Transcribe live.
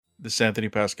This is Anthony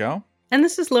Pascal. And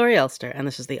this is Laurie Elster, and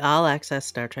this is the All Access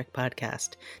Star Trek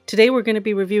podcast. Today we're going to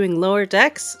be reviewing Lower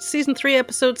Decks, Season 3,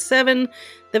 Episode 7,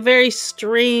 the very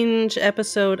strange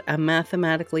episode, A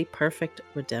Mathematically Perfect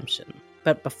Redemption.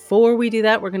 But before we do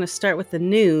that, we're going to start with the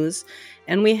news,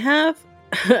 and we have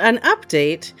an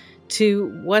update to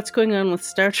what's going on with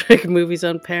Star Trek movies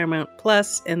on Paramount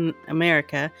Plus in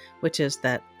America, which is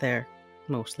that they're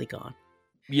mostly gone.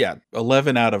 Yeah,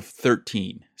 11 out of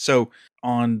 13. So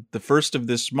on the 1st of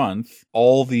this month,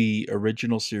 all the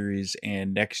original series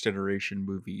and Next Generation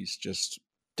movies just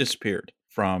disappeared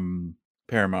from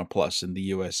Paramount Plus in the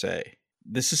USA.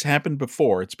 This has happened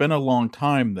before. It's been a long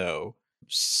time, though.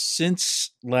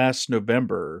 Since last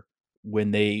November,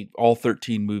 when all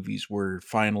 13 movies were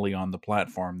finally on the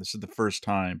platform, this is the first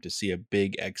time to see a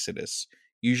big exodus.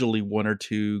 Usually one or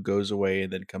two goes away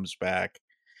and then comes back.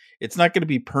 It's not going to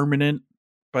be permanent,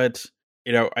 but,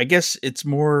 I guess it's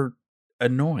more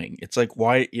annoying. It's like,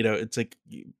 why, it's like,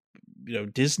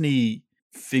 Disney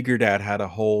figured out how to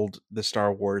hold the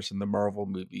Star Wars and the Marvel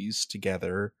movies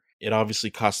together. It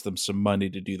obviously cost them some money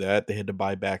to do that. They had to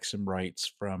buy back some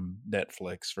rights from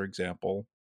Netflix, for example.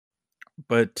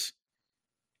 But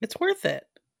it's worth it.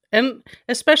 And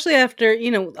especially after,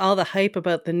 all the hype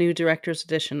about the new director's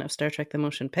edition of Star Trek The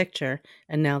Motion Picture,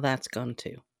 and now that's gone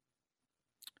too.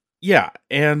 Yeah,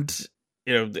 and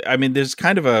there's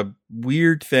kind of a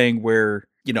weird thing where,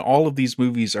 all of these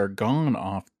movies are gone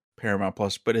off Paramount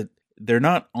Plus, but they're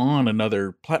not on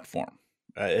another platform.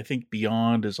 I think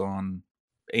Beyond is on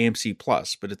AMC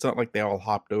Plus, but it's not like they all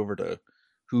hopped over to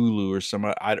Hulu or some.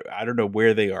 I don't know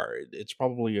where they are. It's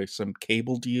probably some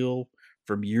cable deal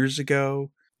from years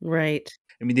ago. Right.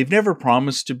 I mean, they've never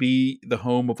promised to be the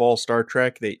home of all Star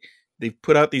Trek. They've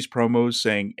put out these promos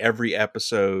saying every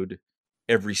episode,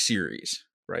 every series,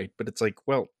 right? But it's like,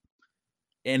 well,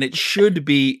 and it should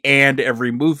be and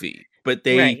every movie, but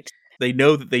they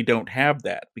know that they don't have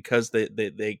that because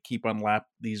they keep on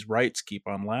these rights keep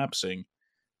on lapsing,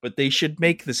 but they should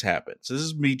make this happen. So this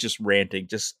is me just ranting.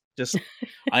 Just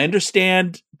I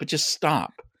understand, but just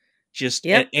stop. Just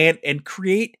and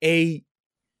create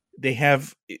they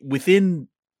have within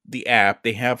the app,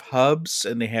 they have hubs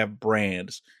and they have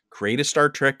brands. Create a Star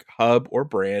Trek hub or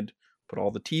brand, put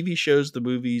all the TV shows, the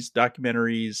movies,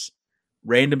 documentaries,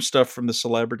 random stuff from the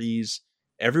celebrities.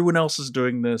 Everyone else is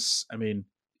doing this. I mean,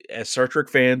 as Star Trek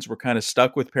fans, we're kind of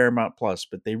stuck with Paramount Plus,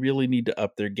 but they really need to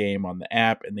up their game on the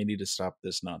app and they need to stop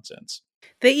this nonsense.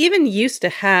 They even used to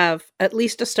have at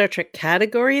least a Star Trek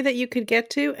category that you could get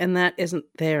to, and that isn't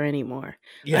there anymore.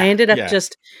 I ended up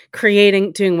just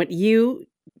doing what you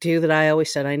do that I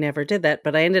always said I never did that,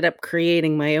 but I ended up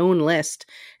creating my own list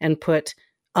and put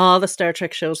all the Star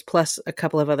Trek shows plus a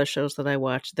couple of other shows that I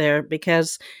watch there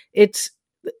because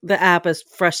the app is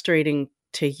frustrating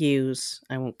to use.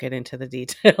 I won't get into the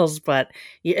details, but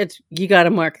you got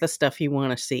to mark the stuff you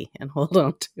want to see and hold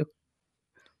on to.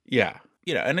 Yeah.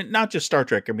 And not just Star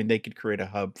Trek. I mean, they could create a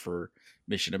hub for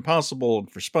Mission Impossible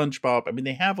and for SpongeBob. I mean,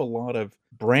 they have a lot of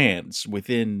brands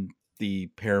within the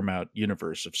Paramount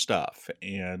universe of stuff.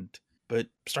 But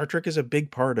Star Trek is a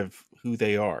big part of who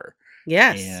they are.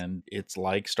 Yes. And it's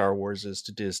like Star Wars is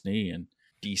to Disney and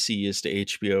DC is to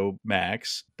HBO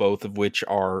Max, both of which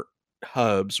are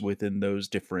hubs within those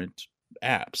different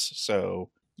apps. So,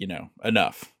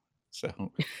 enough.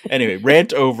 So anyway,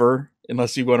 rant over,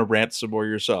 unless you want to rant some more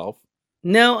yourself.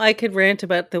 No, I could rant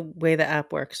about the way the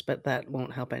app works, but that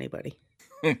won't help anybody.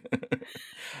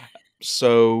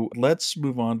 So let's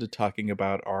move on to talking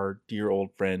about our dear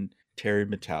old friend, Terry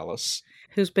Matalas.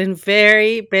 Who's been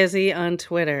very busy on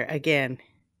Twitter again.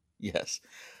 Yes.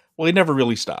 Well, he never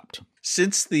really stopped.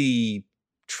 Since the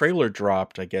trailer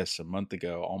dropped, I guess,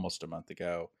 almost a month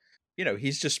ago,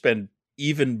 he's just been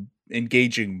even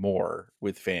engaging more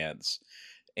with fans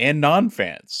and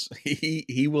non-fans.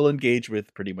 He will engage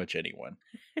with pretty much anyone.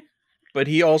 But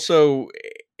he also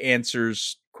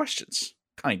answers questions,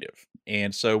 kind of.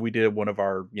 And so we did one of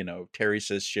our, Terry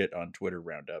Says Shit on Twitter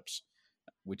roundups,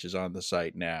 which is on the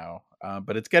site now.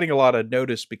 But it's getting a lot of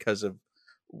notice because of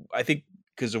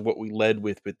what we led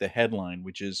with the headline,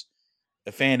 which is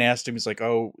a fan asked him, he's like,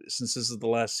 oh, since this is the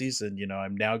last season,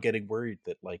 I'm now getting worried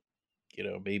that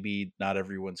maybe not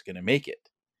everyone's going to make it.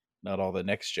 Not all the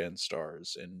next gen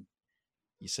stars. And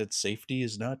he said, safety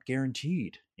is not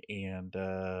guaranteed. And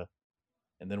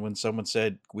then when someone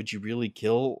said, would you really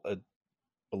kill a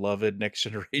beloved next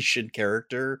generation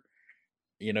character?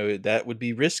 That would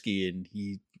be risky. And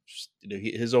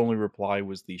his only reply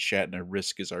was the Shatner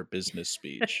risk is our business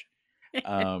speech.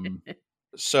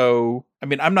 So, I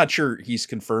mean, I'm not sure he's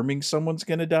confirming someone's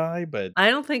going to die, but I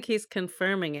don't think he's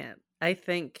confirming it. I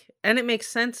think, and it makes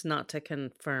sense not to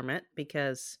confirm it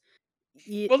because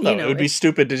Well, no, it would be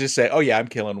stupid to just say, "Oh yeah, I'm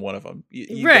killing one of them."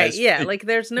 You right, guys, yeah, like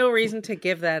there's no reason to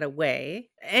give that away.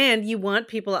 And you want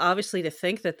people obviously to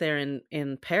think that they're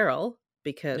in peril yeah.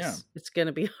 because it's going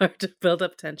to be hard to build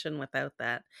up tension without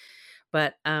that.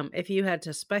 But if you had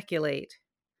to speculate,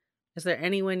 is there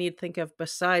anyone you'd think of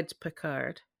besides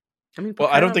Picard? I mean, Well,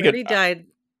 I Picard don't think it. already died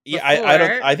Yeah, I don't.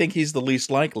 before. I think he's the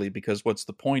least likely because what's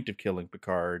the point of killing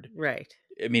Picard? Right.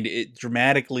 I mean, it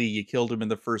dramatically you killed him in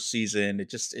the first season. It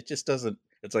just doesn't.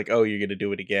 It's like, oh, you're gonna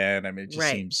do it again. I mean, it just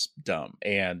Right. seems dumb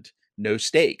and no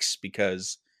stakes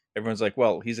because everyone's like,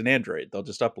 well, he's an android. They'll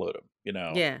just upload him.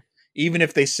 Yeah. Even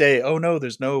if they say, oh no,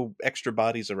 there's no extra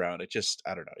bodies around. I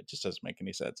don't know. It just doesn't make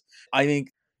any sense. I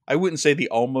think I wouldn't say the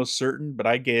almost certain, but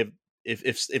I gave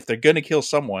if they're gonna kill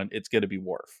someone, it's gonna be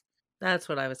Worf. That's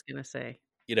what I was going to say.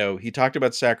 He talked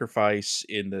about sacrifice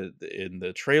in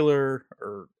the trailer,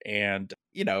 and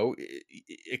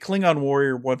a Klingon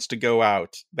warrior wants to go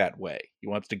out that way. He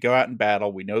wants to go out in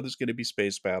battle. We know there's going to be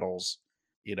space battles.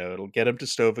 It'll get him to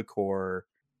Sto-vo-kor.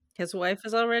 His wife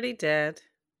is already dead.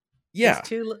 Yeah,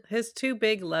 his two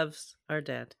big loves are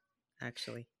dead,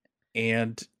 actually.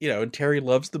 and and Terry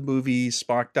loves the movie.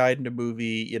 Spock died in a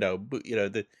movie.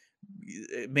 The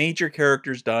major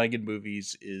characters dying in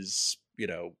movies is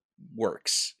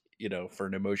works for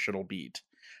an emotional beat.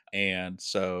 And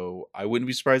so I wouldn't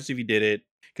be surprised if he did it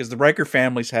because the Riker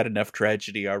family's had enough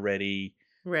tragedy already.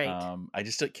 Right. I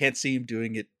just can't see him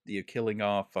doing it, killing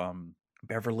off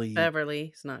Beverly.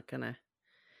 Beverly's not gonna,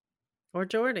 or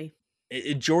Geordi.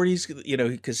 Geordi's,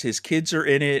 because his kids are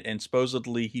in it, and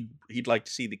supposedly he'd like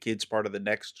to see the kids part of the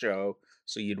next show,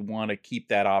 so you'd want to keep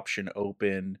that option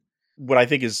open. What I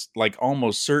think is like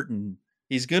almost certain,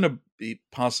 he's gonna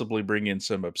possibly bring in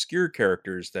some obscure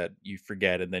characters that you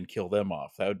forget and then kill them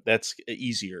off. That's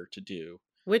easier to do.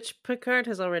 Which Picard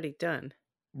has already done.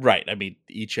 Right. I mean,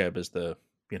 Icheb is the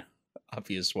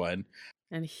obvious one.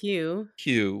 And Hugh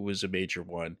was a major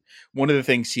one. One of the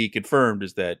things he confirmed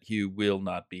is that Hugh will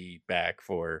not be back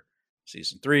for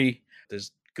season 3.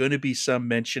 There's going to be some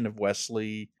mention of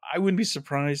Wesley. I wouldn't be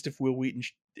surprised if Will Wheaton,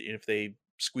 if they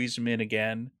squeeze him in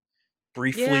again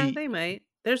briefly. Yeah, they might.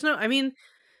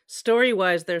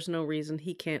 Story-wise, there's no reason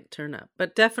he can't turn up.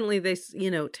 But definitely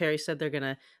Terry said they're going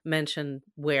to mention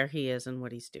where he is and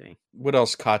what he's doing. What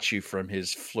else caught you from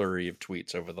his flurry of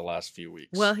tweets over the last few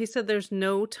weeks? Well, he said there's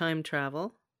no time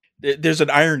travel. There's an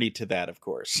irony to that, of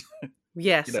course.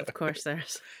 Yes, of course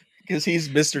there's. Because he's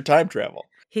Mr. Time Travel.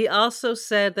 He also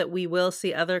said that we will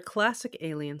see other classic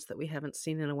aliens that we haven't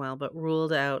seen in a while, but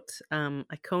ruled out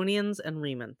Iconians and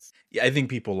Remans. Yeah, I think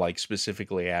people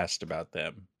specifically asked about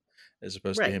them, as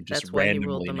opposed to him just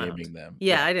randomly naming them.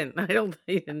 Yeah, I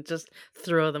didn't just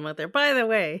throw them out there. By the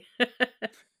way,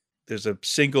 there's a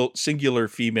singular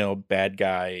female bad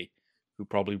guy who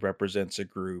probably represents a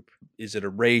group. Is it a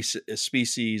race, a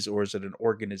species, or is it an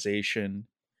organization?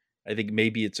 I think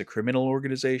maybe it's a criminal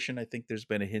organization. I think there's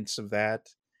been a hints of that.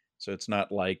 So it's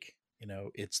not like,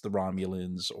 it's the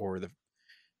Romulans or the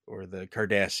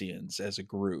Cardassians as a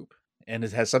group. And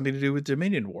it has something to do with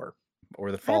Dominion War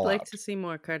or the Fallout. I'd like to see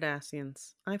more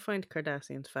Cardassians. I find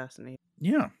Cardassians fascinating.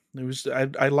 Yeah, it was.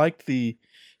 I liked the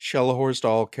Shella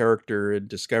Horsdal character in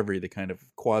Discovery, the kind of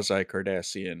quasi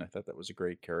Cardassian. I thought that was a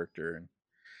great character,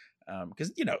 and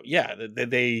because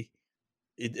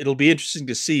it'll be interesting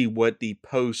to see what the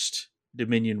post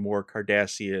Dominion War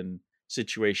Cardassian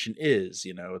situation is.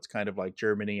 It's kind of like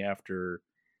Germany after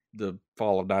the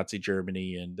fall of Nazi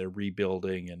Germany, and they're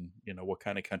rebuilding, and what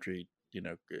kind of country,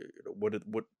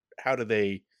 how do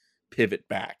they pivot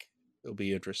back? It'll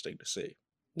be interesting to see.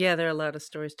 Yeah, there are a lot of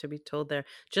stories to be told there.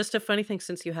 Just a funny thing,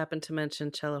 since you happened to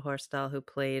mention Shella Horsdal,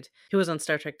 who was on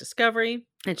Star Trek Discovery,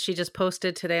 and she just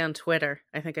posted today on Twitter,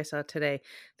 I think I saw it today,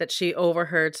 that she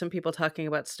overheard some people talking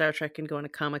about Star Trek and going to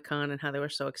Comic-Con and how they were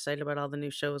so excited about all the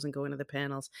new shows and going to the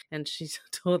panels. And she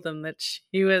told them that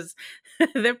she was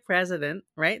the president,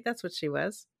 right? That's what she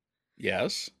was.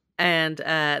 Yes. And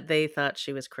they thought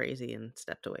she was crazy and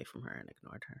stepped away from her and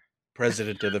ignored her.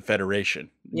 President of the Federation,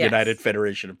 yes. United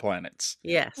Federation of Planets.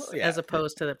 Yes, well, yeah. As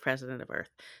opposed to the president of Earth.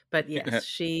 But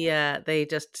yes, they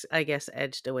just, I guess,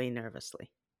 edged away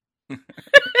nervously.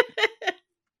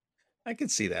 I can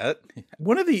see that.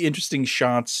 One of the interesting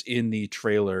shots in the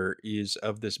trailer is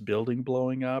of this building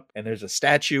blowing up, and there's a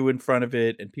statue in front of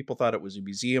it, and people thought it was a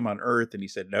museum on Earth, and he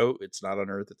said, no, it's not on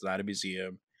Earth, it's not a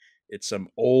museum. It's some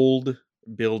old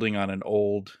building on an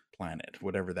old planet,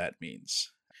 whatever that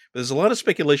means. There's a lot of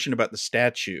speculation about the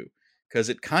statue because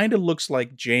it kind of looks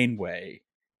like Janeway,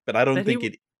 but I don't think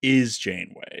it is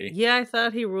Janeway. Yeah, I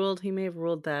thought he may have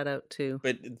ruled that out too.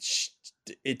 But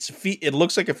it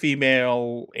looks like a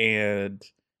female and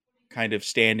kind of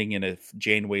standing in a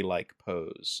Janeway-like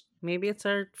pose. Maybe it's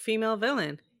our female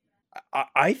villain.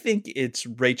 I think it's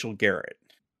Rachel Garrett.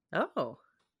 Oh.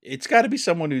 It's got to be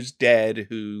someone who's dead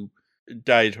who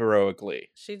died heroically.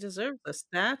 She deserves a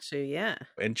statue, yeah.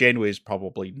 And Janeway's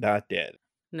probably not dead.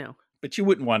 No. But you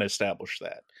wouldn't want to establish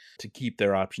that to keep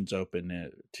their options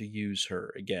open to use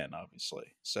her again,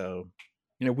 obviously. So,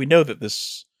 we know that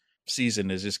this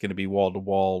season is just going to be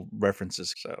wall-to-wall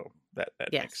references, so that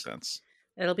makes sense.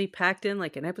 It'll be packed in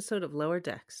like an episode of Lower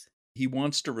Decks. He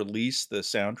wants to release the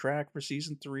soundtrack for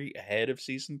season 3 ahead of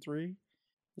season 3.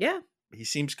 Yeah. He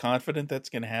seems confident that's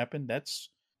going to happen. That's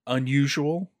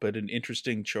unusual, but an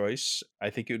interesting choice. I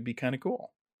think it would be kind of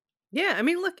cool. Yeah, I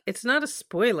mean, look, it's not a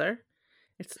spoiler.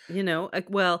 It's,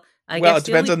 I guess it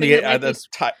depends on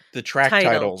the track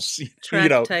titles.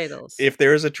 Titles. If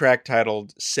there is a track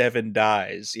titled 7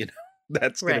 Dies,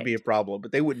 that's going to be a problem,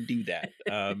 but they wouldn't do that.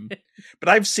 But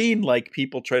I've seen like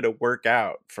people try to work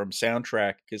out from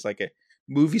soundtrack, because like a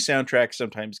movie soundtrack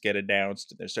sometimes get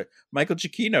announced. Michael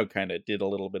Giacchino kind of did a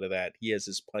little bit of that. He has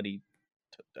his punny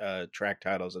track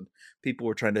titles, and people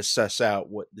were trying to suss out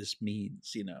what this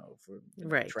means, for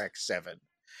track 7.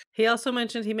 He also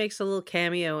mentioned he makes a little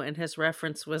cameo, and his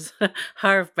reference was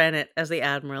Harve Bennett as the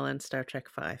Admiral in Star Trek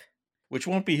V. Which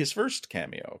won't be his first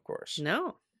cameo, of course.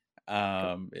 No.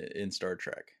 In Star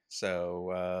Trek.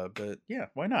 So, but yeah,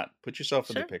 why not? Put yourself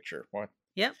in the picture. Why?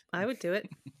 Yep, I would do it.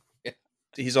 Yeah.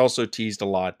 He's also teased a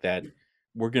lot that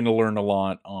we're going to learn a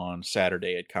lot on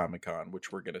Saturday at Comic-Con, which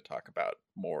we're going to talk about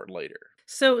more later.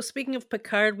 So speaking of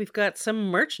Picard, we've got some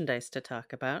merchandise to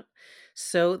talk about.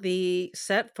 So the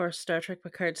set for Star Trek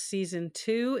Picard Season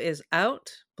 2 is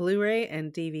out, Blu-ray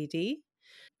and DVD.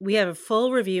 We have a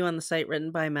full review on the site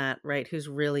written by Matt Wright, who's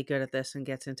really good at this and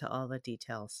gets into all the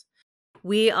details.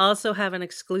 We also have an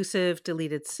exclusive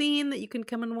deleted scene that you can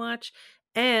come and watch.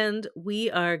 And we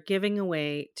are giving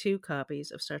away 2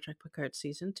 copies of Star Trek Picard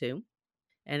Season 2.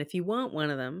 And if you want one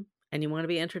of them, and you want to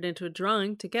be entered into a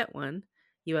drawing to get one,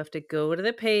 you have to go to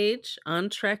the page on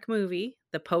Trek Movie,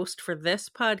 the post for this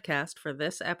podcast, for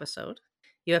this episode.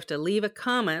 You have to leave a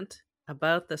comment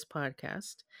about this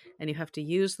podcast, and you have to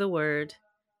use the word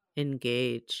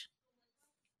engage.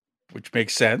 Which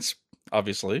makes sense,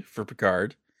 obviously, for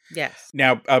Picard. Yes.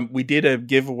 Now, we did a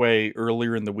giveaway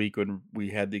earlier in the week when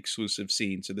we had the exclusive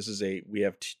scene. So this is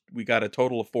we got a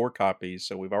total of 4 copies.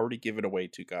 So we've already given away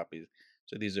 2 copies.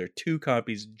 So these are 2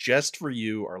 copies just for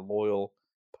you, our loyal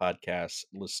podcast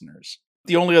listeners.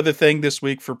 The only other thing this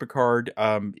week for Picard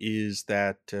is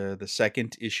that the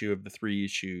second issue of the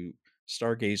 3-issue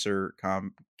Stargazer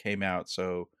came out.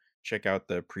 So check out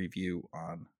the preview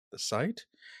on the site.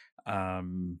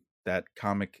 That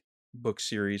comic book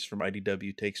series from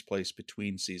IDW takes place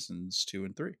between seasons 2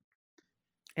 and 3.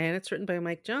 And it's written by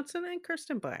Mike Johnson and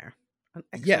Kirsten Beyer. An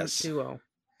excellent duo.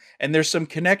 And there's some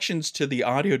connections to the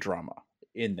audio drama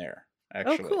in there,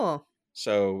 actually. Oh, cool.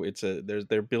 So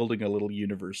they're building a little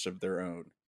universe of their own.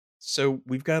 So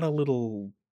we've got a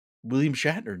little William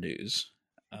Shatner news.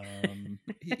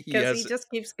 Because he just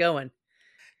keeps going.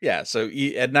 Yeah, so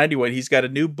at 91, he's got a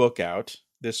new book out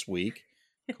this week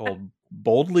called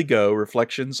Boldly Go,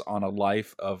 Reflections on a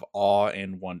Life of Awe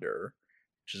and Wonder,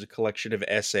 which is a collection of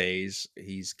essays.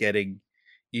 He's getting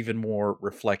even more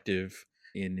reflective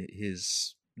in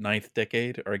his 9th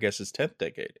decade, or I guess his 10th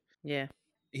decade. Yeah.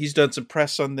 He's done some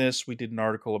press on this. We did an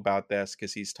article about this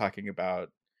because he's talking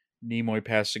about Nimoy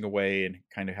passing away and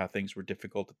kind of how things were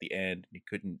difficult at the end. He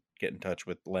couldn't get in touch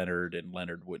with Leonard, and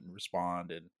Leonard wouldn't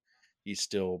respond, and he's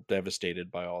still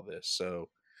devastated by all this. So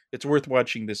it's worth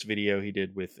watching this video he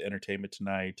did with Entertainment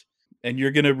Tonight. And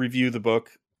you're going to review the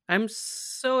book. I'm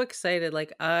so excited.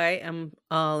 Like, I am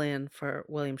all in for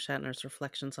William Shatner's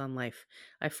reflections on life.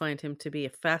 I find him to be a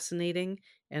fascinating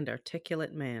and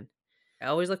articulate man. I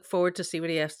always look forward to see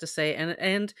what he has to say.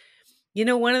 And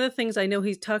one of the things I know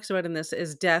he talks about in this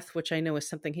is death, which I know is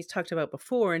something he's talked about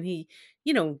before. And he,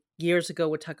 years ago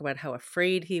would talk about how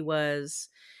afraid he was.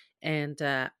 And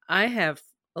I have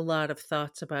a lot of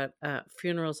thoughts about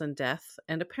funerals and death.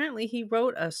 And apparently he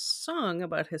wrote a song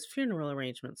about his funeral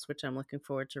arrangements, which I'm looking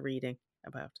forward to reading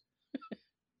about.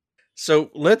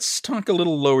 So let's talk a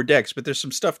little Lower Decks, but there's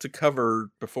some stuff to cover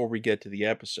before we get to the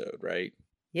episode, right?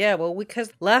 Yeah, well,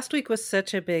 because last week was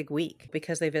such a big week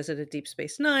because they visited Deep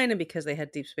Space Nine and because they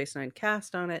had Deep Space Nine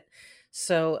cast on it.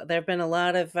 So there have been a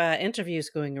lot of interviews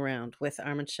going around with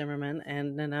Armin Shimmerman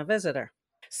and Nana Visitor.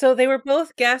 So they were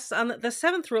both guests on the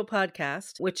Seventh Rule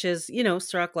podcast, which is,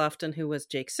 Strock Lofton, who was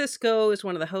Jake Sisko, is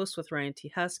one of the hosts with Ryan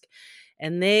T. Husk.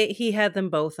 And he had them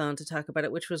both on to talk about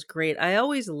it, which was great. I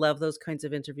always love those kinds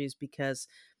of interviews because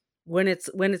when it's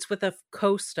with a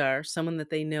co-star, someone that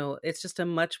they know, it's just a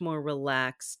much more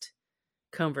relaxed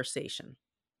conversation.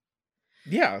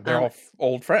 Yeah, they're all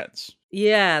old friends.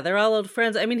 Yeah, they're all old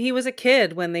friends. I mean, he was a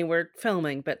kid when they were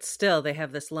filming, but still they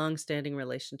have this long-standing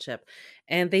relationship.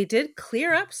 And they did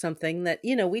clear up something that,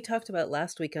 we talked about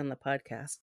last week on the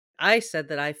podcast. I said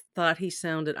that I thought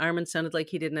Armin sounded like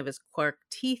he didn't have his Quark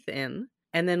teeth in.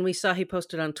 And then we saw he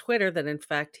posted on Twitter that in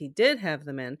fact he did have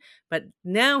them in, but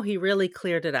now he really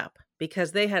cleared it up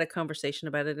because they had a conversation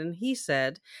about it. And he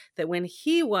said that when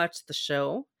he watched the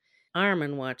show,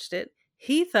 Armin watched it,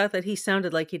 he thought that he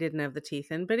sounded like he didn't have the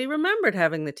teeth in, but he remembered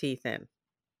having the teeth in.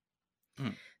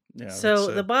 Yeah, so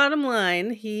the bottom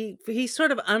line, he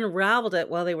sort of unraveled it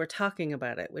while they were talking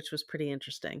about it, which was pretty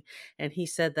interesting. And he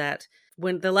said that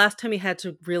when the last time he had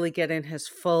to really get in his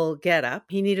full getup,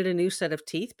 he needed a new set of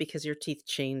teeth because your teeth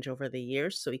change over the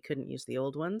years, so he couldn't use the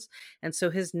old ones. And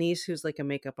so his niece, who's like a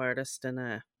makeup artist and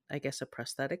a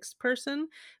prosthetics person,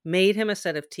 made him a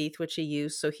set of teeth, which he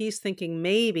used. So he's thinking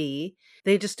maybe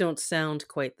they just don't sound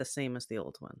quite the same as the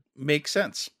old one. Makes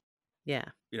sense. Yeah.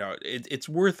 It's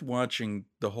worth watching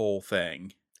the whole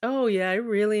thing. Oh, yeah. I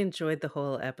really enjoyed the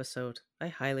whole episode. I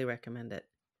highly recommend it.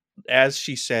 As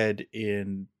she said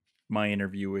in my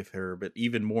interview with her, but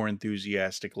even more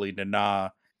enthusiastically,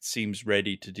 Nana seems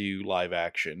ready to do live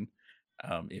action,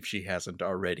 if she hasn't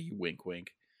already. Wink,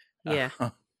 wink. Yeah.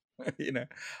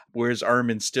 Whereas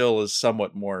Armin still is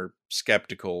somewhat more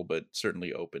skeptical, but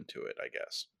certainly open to it, I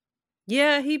guess.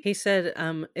 Yeah, he said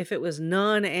if it was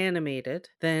non-animated,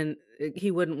 then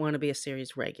he wouldn't want to be a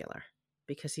series regular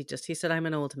because he said, I'm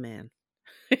an old man.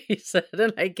 He said,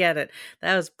 and I get it.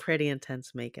 That was pretty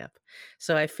intense makeup.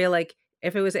 So I feel like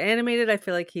if it was animated, I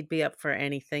feel like he'd be up for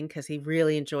anything because he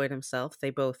really enjoyed himself. They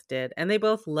both did. And they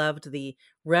both loved the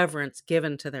reverence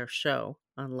given to their show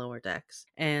on Lower Decks.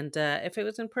 And if it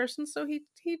was in person, so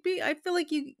he'd be, I feel like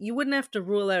you wouldn't have to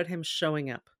rule out him showing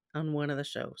up on one of the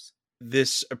shows.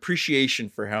 This appreciation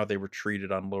for how they were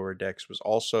treated on Lower Decks was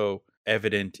also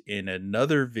evident in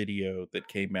another video that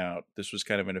came out. This was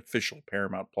kind of an official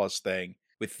Paramount Plus thing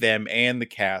with them and the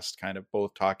cast kind of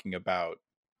both talking about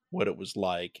what it was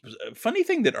like. A funny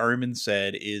thing that Armin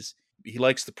said is he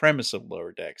likes the premise of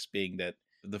Lower Decks, being that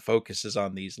the focus is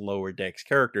on these Lower Decks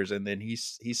characters. And then he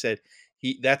said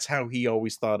that's how he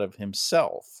always thought of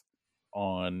himself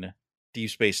on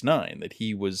Deep Space Nine, that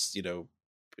he was,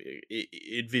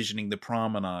 envisioning the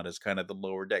Promenade as kind of the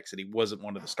Lower Decks, and he wasn't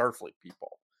one of the Starfleet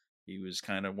people. He was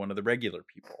kind of one of the regular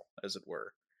people, as it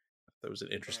were. That was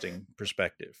an interesting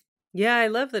perspective. Yeah, I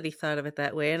love that he thought of it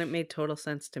that way, and it made total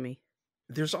sense to me.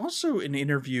 There's also an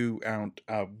interview out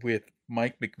with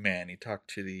Mike McMahon. He talked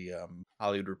to the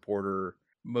Hollywood Reporter,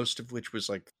 most of which was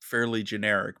like fairly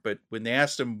generic. But when they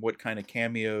asked him what kind of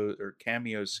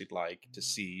cameos he'd like to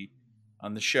see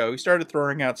on the show, he started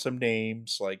throwing out some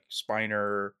names like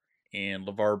Spiner and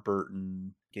LeVar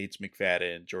Burton, Gates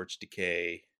McFadden, George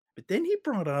Takei. But then he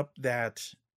brought up that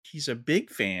he's a big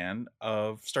fan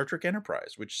of Star Trek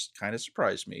Enterprise, which kind of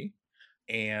surprised me.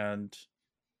 And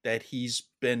that he's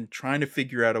been trying to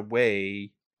figure out a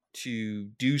way to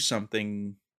do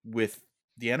something with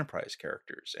the Enterprise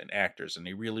characters and actors, and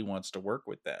he really wants to work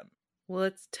with them. Well,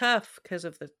 it's tough because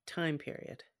of the time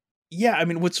period. Yeah, I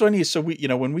mean, what's funny is, so we,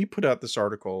 when we put out this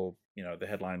article, the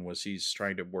headline was he's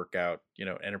trying to work out,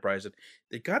 Enterprise. And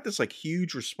they got this like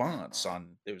huge response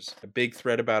there was a big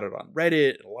thread about it on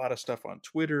Reddit, a lot of stuff on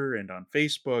Twitter and on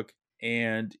Facebook.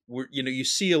 And you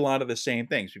see a lot of the same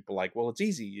things. People are like, well, it's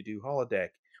easy. You do holodeck.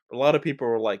 But a lot of people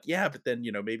were like, yeah, but then,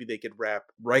 maybe they could wrap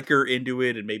Riker into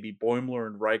it, and maybe Boimler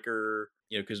and Riker,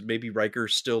 because maybe Riker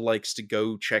still likes to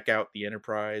go check out the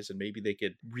Enterprise, and maybe they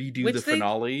could redo the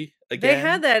finale again. They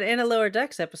had that in a Lower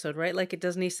Decks episode, right? Like,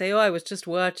 doesn't he say, oh, I was just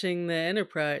watching the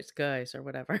Enterprise guys or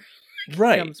whatever.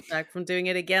 Right. He comes back from doing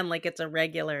it again like it's a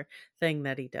regular thing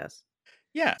that he does.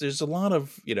 Yeah, there's a lot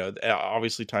of,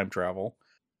 obviously time travel.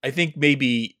 I think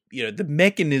maybe, the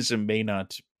mechanism may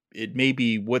not, it may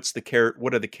be what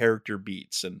are the character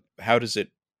beats and how does it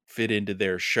fit into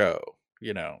their show,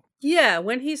 Yeah,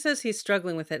 when he says he's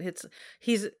struggling with it,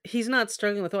 he's not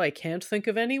struggling with, oh, I can't think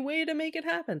of any way to make it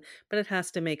happen, but it has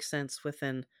to make sense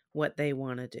within what they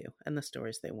want to do and the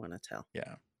stories they want to tell.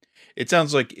 Yeah. It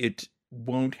sounds like it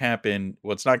won't happen.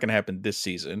 Well, it's not going to happen this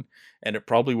season, and it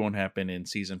probably won't happen in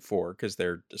season 4 because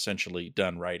they're essentially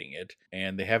done writing it,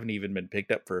 and they haven't even been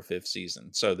picked up for a 5th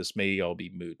season. So this may all be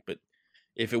moot, but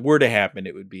if it were to happen,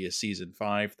 it would be a season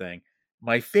 5 thing.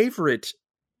 My favorite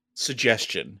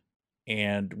suggestion,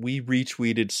 and we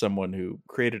retweeted someone who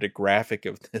created a graphic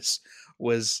of this,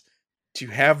 was to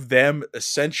have them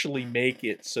essentially make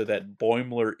it so that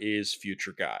Boimler is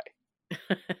Future Guy.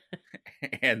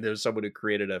 And there's someone who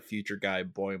created a Future Guy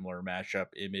Boimler mashup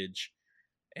image.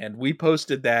 And we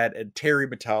posted that, and Terry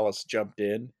Metalis jumped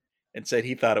in and said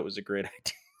he thought it was a great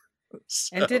idea.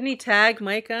 So, and didn't he tag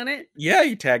Mike on it? Yeah,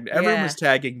 he tagged. Everyone was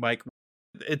tagging Mike.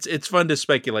 It's fun to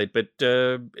speculate, but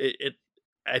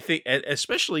I think,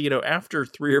 especially, after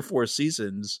 3 or 4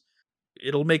 seasons,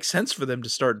 it'll make sense for them to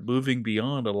start moving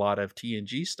beyond a lot of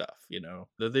TNG stuff.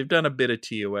 They've done a bit of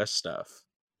TOS stuff.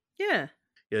 Yeah.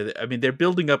 Yeah, I mean, they're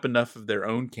building up enough of their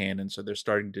own canon, so they're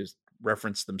starting to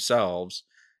reference themselves,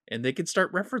 and they can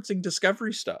start referencing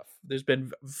Discovery stuff. There's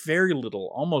been very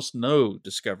little, almost no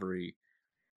Discovery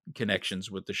connections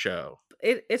with the show.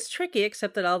 It's tricky,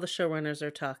 except that all the showrunners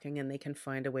are talking, and they can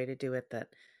find a way to do it that,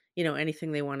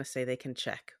 anything they want to say, they can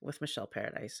check with Michelle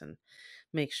Paradise and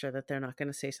make sure that they're not going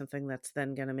to say something that's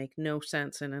then going to make no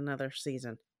sense in another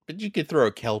season. But you could throw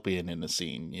a Kelpian in the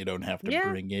scene. You don't have to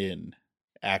bring in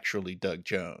actually Doug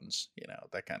Jones,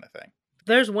 that kind of thing.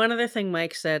 There's one other thing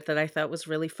Mike said that I thought was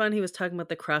really fun. He was talking about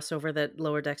the crossover that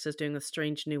Lower Decks is doing with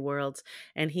Strange New Worlds,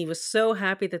 and he was so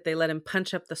happy that they let him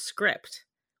punch up the script,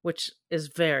 which is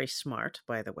very smart,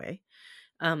 by the way,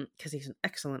 because he's an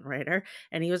excellent writer,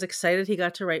 and he was excited he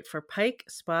got to write for Pike,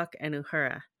 Spock, and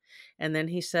Uhura. And then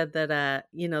he said that,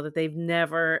 that they've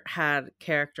never had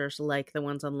characters like the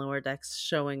ones on Lower Decks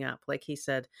showing up. Like he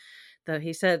said,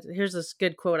 here's this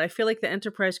good quote: "I feel like the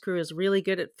Enterprise crew is really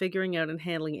good at figuring out and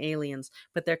handling aliens,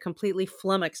 but they're completely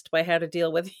flummoxed by how to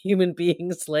deal with human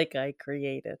beings like I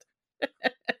created."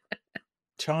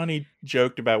 Tawny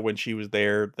joked about when she was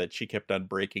there that she kept on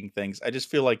breaking things. I just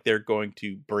feel like they're going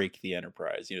to break the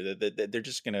Enterprise. They're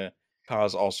just going to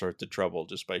cause all sorts of trouble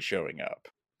just by showing up.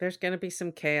 There's going to be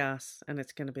some chaos, and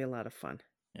it's going to be a lot of fun.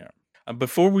 Yeah.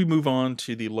 Before we move on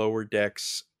to the Lower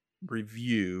Decks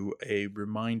review, a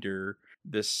reminder: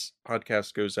 this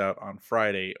podcast goes out on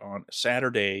Friday. On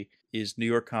Saturday is New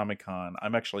York Comic Con.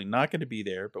 I'm actually not going to be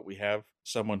there, but we have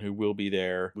someone who will be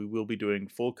there. We will be doing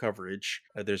full coverage.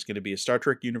 There's going to be a Star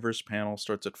Trek Universe panel,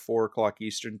 starts at 4:00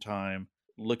 Eastern Time.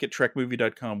 Look at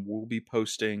trekmovie.com. We'll be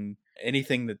posting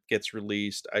anything that gets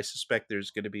released. I suspect there's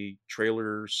going to be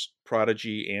trailers,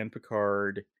 Prodigy and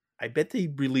Picard. I bet they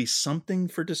release something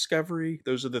for Discovery.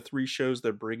 Those are the 3 shows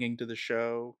they're bringing to the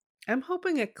show. I'm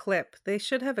hoping a clip. They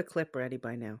should have a clip ready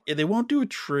by now. Yeah, they won't do a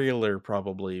trailer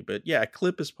probably, but yeah, a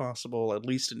clip is possible, at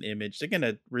least an image. They're going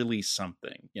to release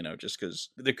something, just because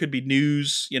there could be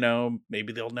news,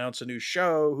 maybe they'll announce a new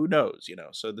show, who knows,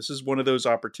 So this is one of those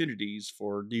opportunities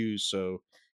for news, so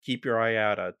keep your eye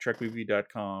out at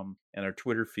trekmovie.com and our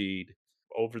Twitter feed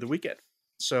over the weekend.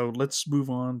 So let's move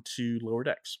on to Lower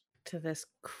Decks. To this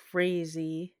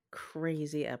crazy,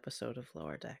 crazy episode of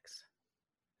Lower Decks.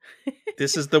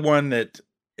 This is the one that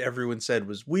everyone said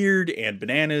was weird and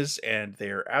bananas, and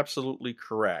they're absolutely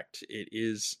correct. It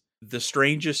is the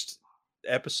strangest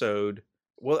episode.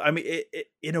 Well, I mean,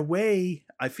 in a way,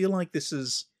 I feel like this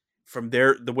is from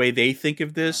the way they think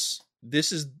of this.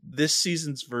 This is this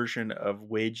season's version of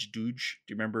Wage Douge.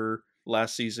 Do you remember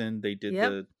last season? They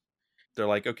did they're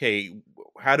like, okay,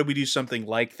 how do we do something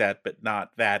like that, but not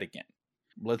that again?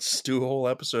 Let's do a whole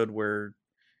episode where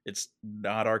it's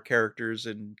not our characters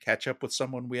and catch up with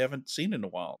someone we haven't seen in a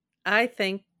while. I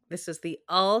think this is the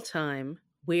all-time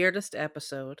weirdest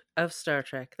episode of Star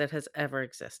Trek that has ever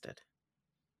existed.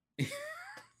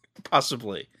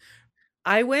 Possibly.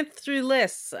 I went through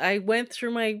lists. I went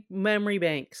through my memory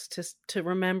banks to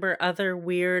remember other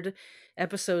weird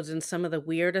episodes and some of the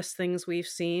weirdest things we've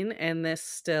seen, and this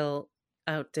still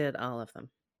outdid all of them,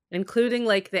 including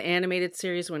like the animated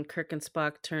series when Kirk and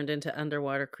Spock turned into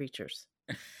underwater creatures.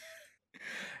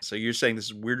 So you're saying this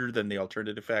is weirder than the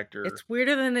Alternative Factor? It's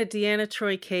weirder than a Deanna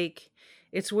Troi cake.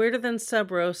 It's weirder than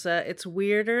Sub Rosa. It's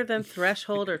weirder than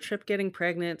Threshold or Trip getting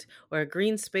pregnant or a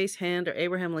green space hand or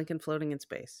Abraham Lincoln floating in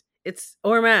space.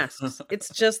 Or masks. It's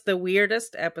just the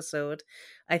weirdest episode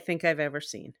I think I've ever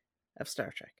seen of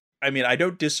Star Trek. I mean, I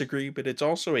don't disagree, but it's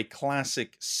also a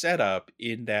classic setup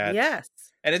in that. Yes.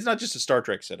 And it's not just a Star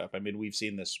Trek setup. I mean, we've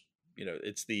seen this,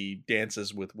 it's the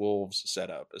Dances with Wolves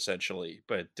setup, essentially,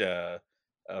 but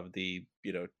of the,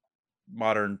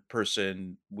 modern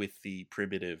person with the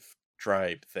primitive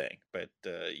tribe thing. But,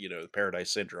 the Paradise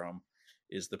Syndrome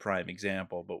is the prime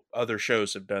example. But other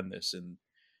shows have done this in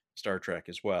Star Trek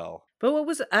as well. But what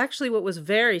was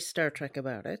very Star Trek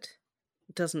about it,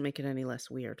 doesn't make it any less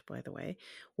weird, by the way,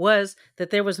 was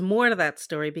that there was more to that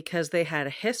story because they had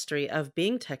a history of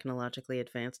being technologically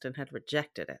advanced and had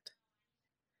rejected it.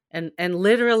 And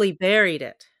literally buried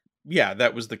it. yeah,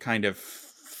 that was the kind of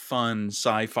fun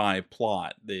sci-fi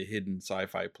plot, the hidden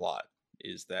sci-fi plot,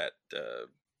 is that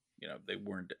they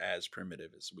weren't as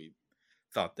primitive as we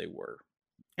thought they were.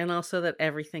 And also that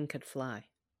everything could fly.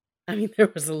 I mean,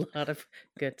 there was a lot of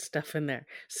good stuff in there.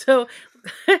 So,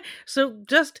 so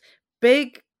just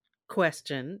big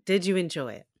question. Did you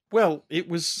enjoy it? Well, it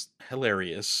was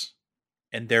hilarious,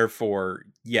 and therefore,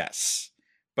 yes.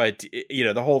 But,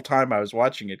 the whole time I was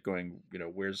watching it going,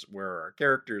 where are our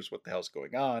characters? What the hell's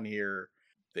going on here?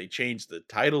 They changed the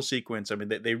title sequence. I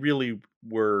mean, they really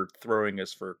were throwing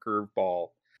us for a curveball.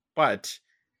 But,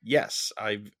 yes,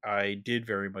 I did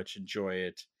very much enjoy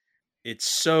it. It's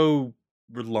so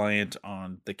reliant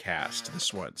on the cast,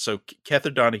 this one. So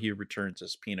Kether Donahue returns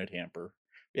as Peanut Hamper.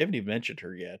 We haven't even mentioned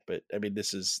her yet, but I mean,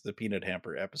 this is the Peanut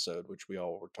Hamper episode, which we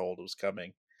all were told was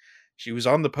coming. She was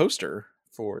on the poster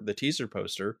for the teaser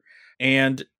poster,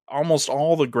 and almost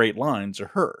all the great lines are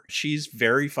her. She's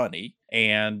very funny,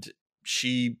 and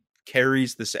she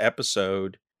carries this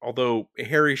episode. Although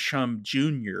Harry Shum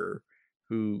Jr.,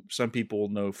 who some people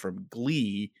know from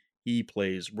Glee, he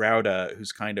plays Rauda,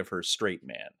 who's kind of her straight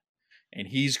man. And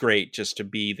he's great just to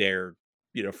be there,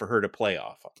 for her to play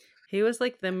off of. He was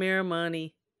like the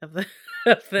Miramani of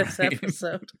this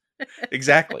episode.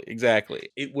 Exactly.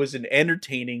 It was an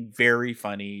entertaining, very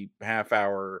funny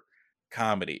half-hour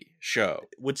comedy show.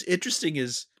 What's interesting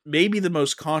is maybe the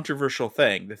most controversial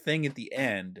thing. The thing at the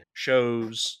end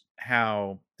shows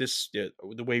how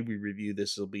the way we review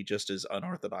this will be just as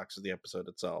unorthodox as the episode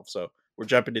itself. So we're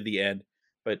jumping to the end.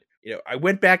 But, I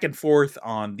went back and forth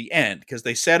on the end because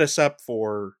they set us up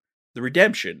for the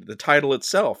redemption. The title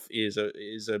itself is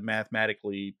a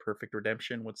mathematically perfect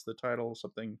redemption. What's the title?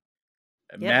 Something?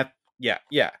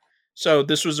 Yeah. So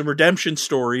this was a redemption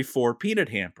story for Peanut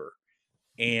Hamper.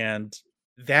 And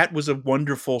that was a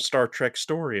wonderful Star Trek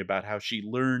story about how she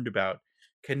learned about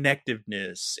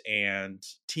connectiveness and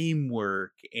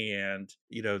teamwork, and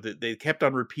they kept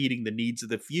on repeating the needs of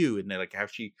the few, and like how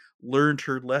she learned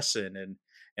her lesson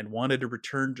and wanted to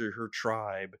return to her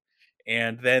tribe.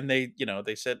 And then they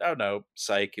said, oh no,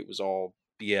 psych, it was all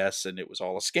BS and it was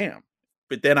all a scam.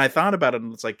 But then I thought about it,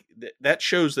 and it's like that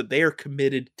shows that they are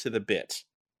committed to the bit,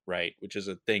 right? Which is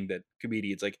a thing that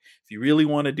comedians, like, if you really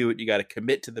want to do it, you got to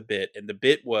commit to the bit. And the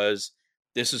bit was,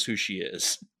 this is who she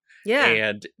is. Yeah.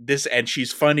 And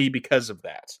she's funny because of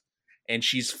that. And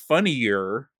she's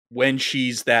funnier when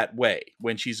she's that way,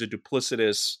 when she's a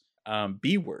duplicitous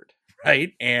B word,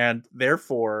 right? And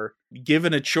therefore,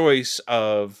 given a choice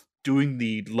of doing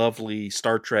the lovely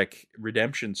Star Trek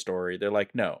redemption story, they're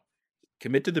like, no,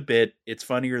 commit to the bit. It's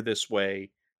funnier this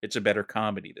way. It's a better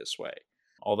comedy this way.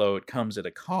 Although it comes at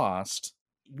a cost.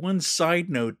 One side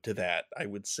note to that, I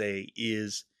would say,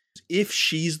 is if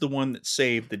she's the one that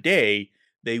saved the day,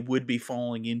 they would be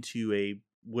falling into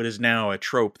what is now a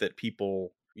trope that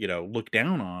people, look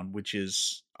down on, which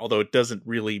is, although it doesn't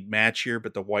really match here,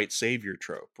 but the white savior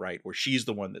trope, right? Where she's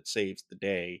the one that saves the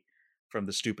day from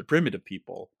the stupid primitive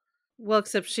people. Well,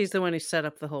 except she's the one who set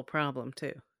up the whole problem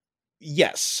too.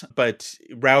 Yes, but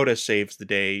Rauda saves the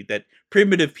day that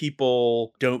primitive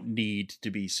people don't need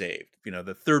to be saved.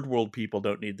 The third world people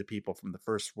don't need the people from the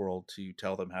first world to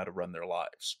tell them how to run their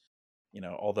lives.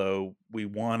 Although we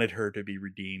wanted her to be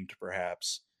redeemed,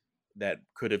 perhaps, that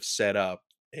could have set up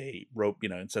a rope,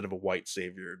 instead of a white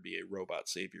savior, it'd be a robot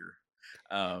savior.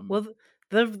 Well,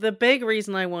 the big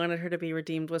reason I wanted her to be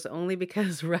redeemed was only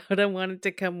because Rauda wanted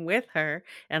to come with her,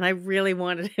 and I really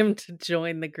wanted him to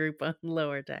join the group on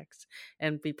Lower Decks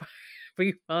and be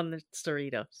on the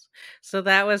Cerritos. So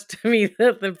that was, to me,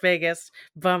 the biggest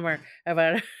bummer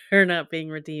about her not being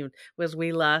redeemed, was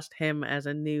we lost him as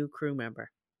a new crew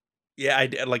member. Yeah,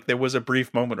 there was a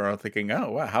brief moment where I was thinking,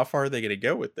 oh, wow, how far are they going to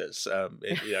go with this?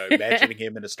 Imagining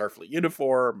him in a Starfleet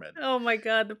uniform. And oh my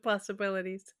God, the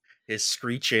possibilities. His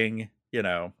screeching,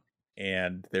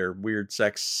 and their weird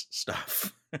sex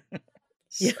stuff.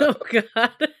 So. Oh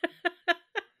God.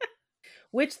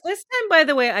 Which this time, by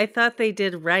the way, I thought they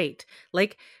did right.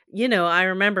 Like, I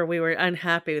remember we were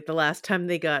unhappy with the last time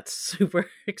they got super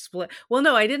explicit. Well,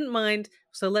 no, I didn't mind.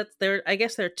 So I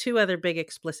guess there are two other big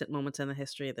explicit moments in the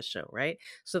history of the show, right?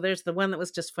 So there's the one that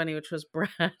was just funny, which was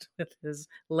Brad with his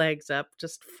legs up,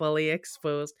 just fully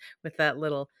exposed with that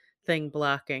little thing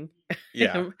blocking.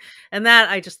 Yeah. And that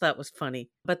I just thought was funny.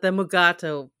 But the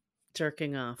Mugato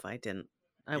jerking off, I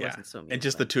wasn't so amused. And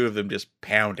just the two of them just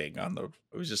pounding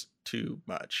it was just too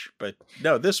much. But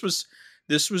no, this was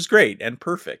great and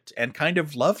perfect and kind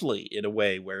of lovely in a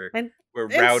way where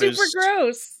Rauda's super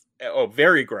gross. Oh,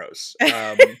 very gross.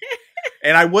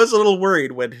 And I was a little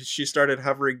worried when she started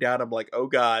hovering down. I'm like, oh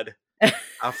God,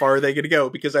 how far are they going to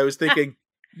go? Because I was thinking,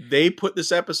 they put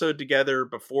this episode together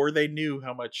before they knew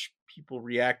how much people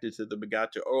reacted to the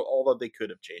Megato, although they could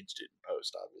have changed it in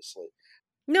post, obviously.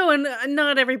 No, and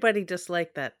not everybody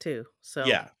disliked that too. So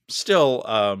yeah, still,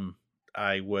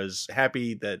 I was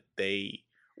happy that they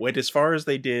went as far as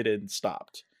they did and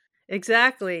stopped.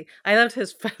 Exactly. I loved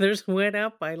his feathers went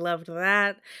up. I loved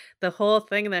that. The whole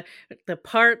thing, the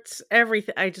parts,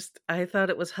 everything. I thought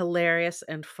it was hilarious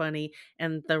and funny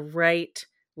and the right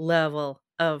level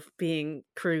of being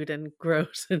crude and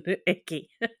gross and icky.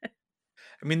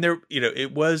 I mean,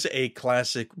 it was a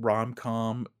classic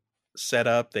rom-com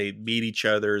setup. They meet each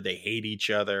other, they hate each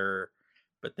other,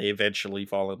 but they eventually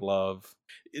fall in love.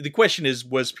 The question is,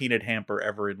 was Peanut Hamper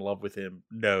ever in love with him?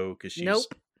 No, because she's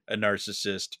Nope. a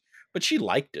narcissist. But she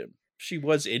liked him. She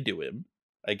was into him,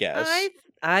 I guess.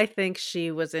 I think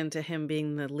she was into him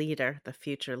being the leader, the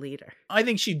future leader. I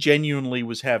think she genuinely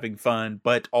was having fun,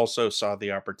 but also saw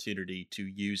the opportunity to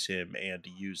use him and to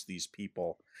use these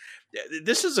people.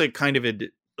 This is a kind of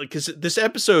because this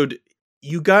episode,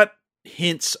 you got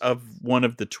hints of one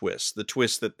of the twist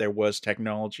that there was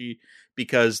technology,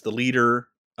 because the leader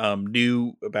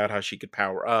knew about how she could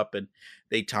power up, and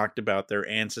they talked about their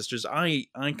ancestors. I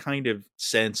kind of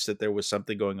sensed that there was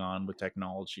something going on with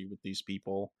technology with these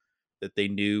people, that they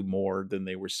knew more than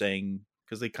they were saying,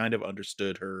 because they kind of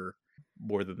understood her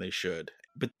more than they should.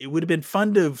 But it would have been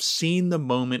fun to have seen the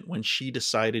moment when she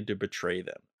decided to betray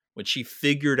them, when she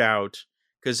figured out,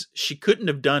 because she couldn't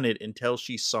have done it until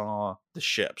she saw the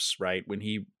ships, right? When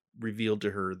he revealed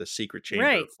to her the secret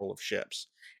chamber full of ships.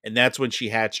 And that's when she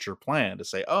hatched her plan to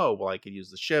say, oh, well, I could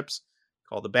use the ships,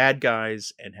 call the bad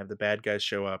guys, and have the bad guys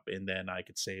show up, and then I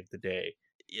could save the day.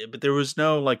 Yeah, but there was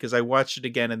no, because I watched it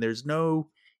again, and there's no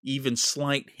even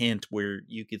slight hint where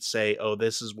you could say, oh,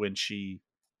 this is when she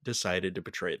decided to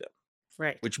betray them.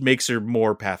 Right. Which makes her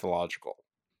more pathological.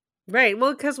 Right.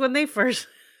 Well, because when they first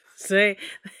say,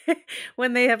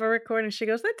 when they have a recording, she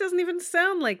goes, that doesn't even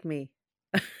sound like me.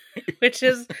 Which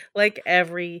is like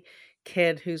every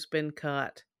kid who's been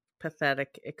caught.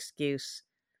 Pathetic excuse,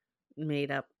 made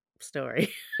up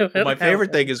story. Well, my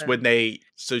favorite thing is when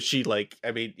she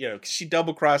she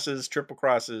double crosses, triple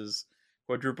crosses,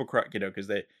 quadruple cross, because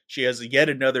she has yet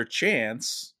another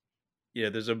chance.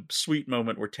 There's a sweet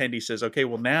moment where Tendi says, okay,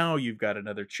 well, now you've got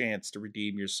another chance to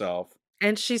redeem yourself.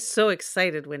 And she's so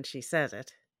excited when she says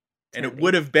it. Tendi. And it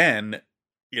would have been,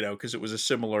 because it was a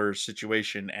similar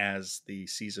situation as the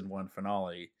season 1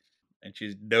 finale. And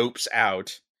she nopes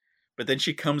out, but then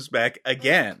she comes back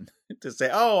again to say,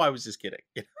 oh, I was just kidding.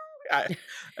 I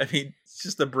mean, it's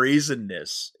just the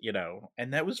brazenness,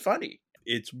 and that was funny.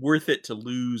 It's worth it to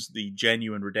lose the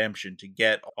genuine redemption to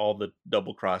get all the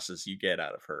double crosses you get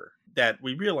out of her. That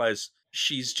we realize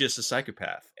she's just a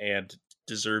psychopath and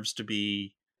deserves to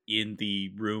be in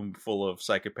the room full of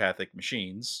psychopathic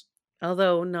machines.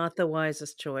 Although not the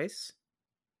wisest choice,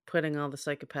 putting all the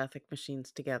psychopathic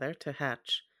machines together to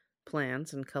hatch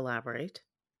plans and collaborate.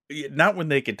 Not when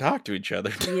they can talk to each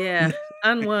other. Yeah,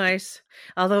 unwise.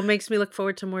 Although it makes me look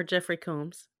forward to more Jeffrey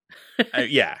Combs.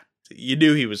 Yeah. You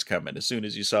knew he was coming as soon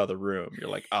as you saw the room. You're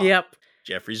like, oh, yep,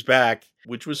 Jeffrey's back,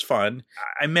 which was fun.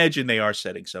 I imagine they are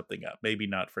setting something up. Maybe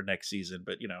not for next season,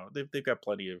 but, they've got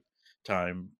plenty of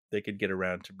time. They could get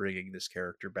around to bringing this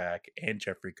character back and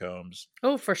Jeffrey Combs.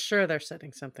 Oh, for sure they're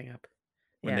setting something up.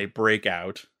 When they break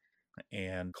out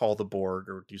and call the Borg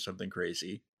or do something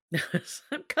crazy.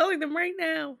 I'm calling them right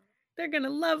now. They're going to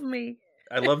love me.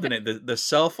 I love the name. The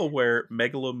self-aware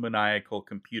megalomaniacal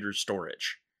computer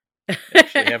storage. They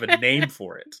actually have a name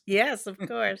for it. Yes, of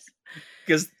course.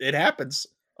 Because it happens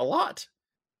a lot.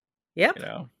 Yep.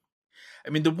 I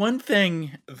mean, the one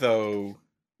thing, though,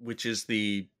 which is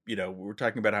we're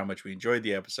talking about how much we enjoyed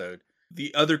the episode.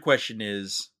 The other question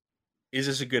is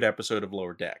this a good episode of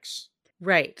Lower Decks?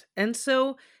 Right. And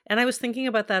I was thinking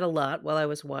about that a lot while I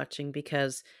was watching,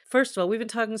 because first of all, we've been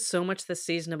talking so much this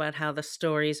season about how the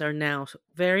stories are now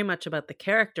very much about the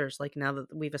characters, like now that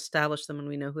we've established them and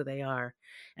we know who they are.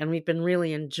 And we've been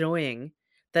really enjoying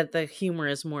that the humor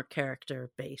is more character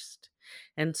based.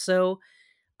 And so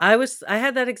I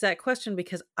had that exact question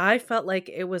because I felt like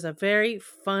it was a very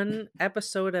fun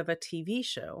episode of a TV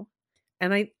show.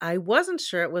 And I wasn't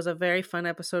sure it was a very fun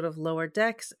episode of Lower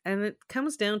Decks. And it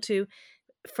comes down to,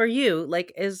 for you,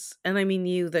 and I mean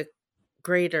you, the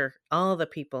greater, all the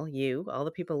people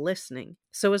listening.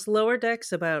 So is Lower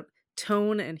Decks about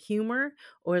tone and humor,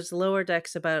 or is Lower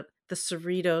Decks about the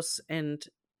Cerritos and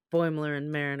Boimler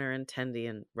and Mariner and Tendi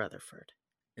and Rutherford?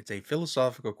 It's a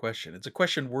philosophical question. It's a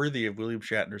question worthy of William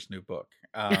Shatner's new book.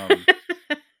 I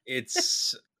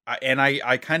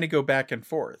kind of go back and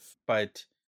forth, but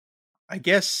I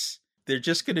guess they're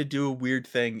just going to do a weird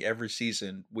thing every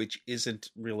season, which isn't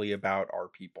really about our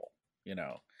people,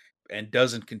 and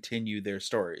doesn't continue their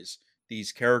stories,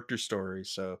 these character stories.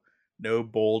 So no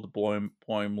bold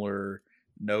Boimler,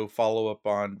 no follow up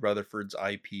on Rutherford's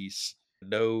eyepiece,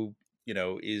 no,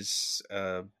 is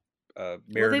Well,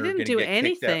 they Mariner didn't going to do get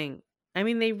kicked out? anything. I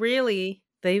mean,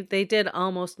 they did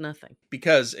almost nothing.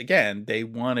 Because again, they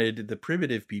wanted the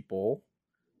primitive people,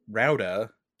 Rauda.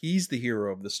 He's the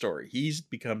hero of the story. He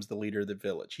becomes the leader of the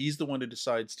village. He's the one who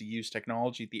decides to use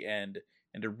technology at the end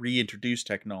and to reintroduce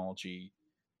technology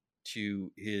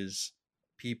to his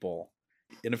people.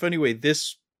 In a funny way,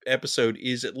 this episode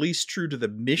is at least true to the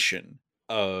mission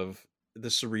of the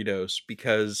Cerritos,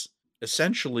 because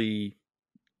essentially,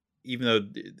 even though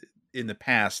in the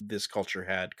past this culture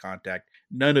had contact,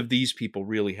 none of these people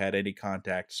really had any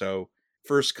contact. So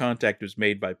first contact was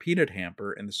made by Peanut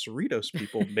Hamper, and the Cerritos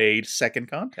people made second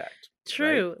contact.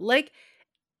 True. Right? Like,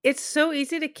 it's so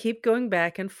easy to keep going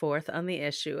back and forth on the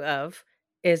issue of,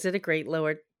 is it a great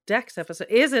Lower Decks episode?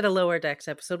 Is it a Lower Decks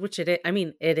episode? Which it is. I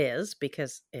mean, it is,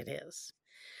 because it is.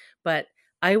 But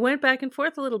I went back and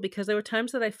forth a little, because there were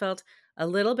times that I felt a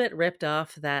little bit ripped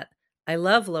off, that I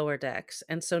love Lower Decks,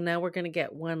 and so now we're going to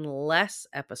get one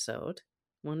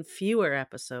fewer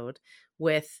episode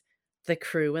with the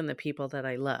crew and the people that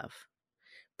I love.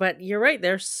 But you're right,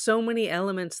 there's so many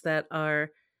elements that are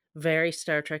very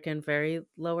Star Trek and very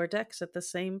Lower Decks at the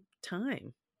same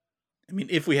time. I mean,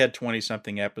 if we had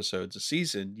 20-something episodes a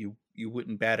season, you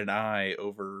wouldn't bat an eye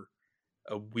over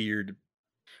a weird...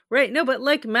 Right, no, but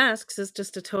like Masks is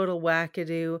just a total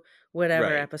wackadoo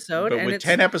whatever episode. But and with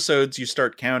 10 episodes, you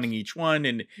start counting each one,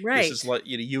 and right. This is like,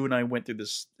 you and I went through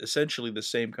this essentially the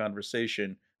same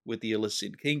conversation with the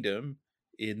Elysian Kingdom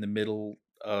in the middle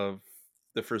of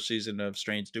the first season of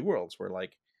Strange New Worlds, where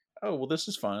like, oh, well, this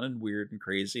is fun and weird and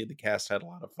crazy, and the cast had a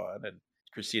lot of fun, and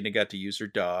Christina got to use her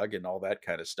dog and all that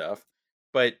kind of stuff.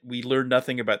 But we learned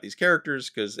nothing about these characters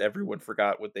because everyone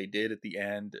forgot what they did at the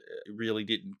end. It really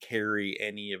didn't carry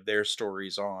any of their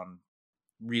stories on,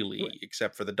 really,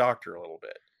 except for the Doctor a little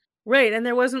bit. Right, and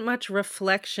there wasn't much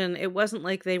reflection. It wasn't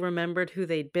like they remembered who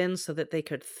they'd been so that they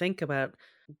could think about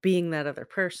being that other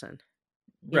person.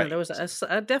 Right. There was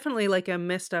a definitely like a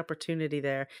missed opportunity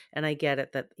there, and I get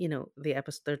it that, the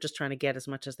episode, they're just trying to get as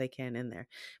much as they can in there.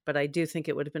 But I do think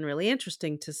it would have been really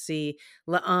interesting to see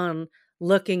La'an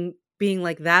being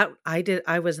like that.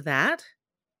 I was that,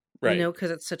 right? Because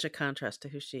it's such a contrast to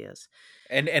who she is.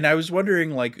 And I was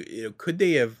wondering, like, could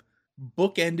they have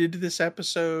bookended this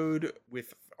episode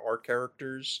with our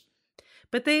characters?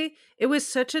 But it was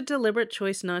such a deliberate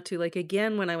choice not to. Like,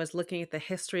 again, when I was looking at the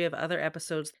history of other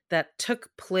episodes that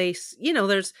took place,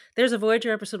 there's a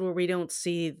Voyager episode where we don't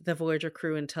see the Voyager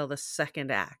crew until the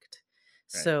second act.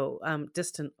 Right. So,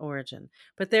 Distant Origin.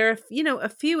 But there are, a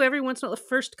few every once in a while. The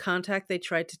first contact they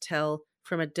tried to tell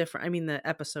from a different, the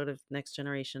episode of Next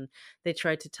Generation, they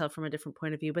tried to tell from a different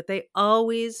point of view, but they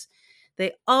always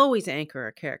anchor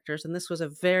our characters. And this was a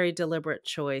very deliberate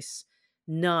choice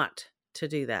not to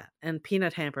do that. And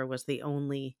Peanut Hamper was the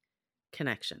only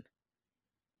connection.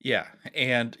 Yeah.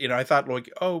 And, I thought, like,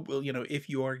 oh, well, if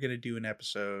you are going to do an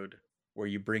episode where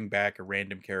you bring back a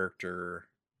random character,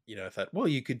 I thought, well,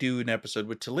 you could do an episode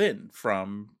with T'Lyn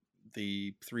from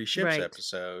the Three Ships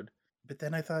episode. But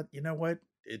then I thought, you know what?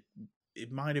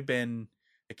 It might have been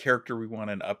a character we want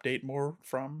an update more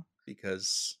from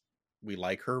because we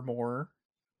like her more,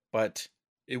 but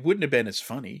it wouldn't have been as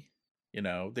funny.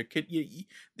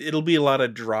 It'll be a lot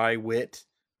of dry wit,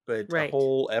 but a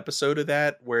whole episode of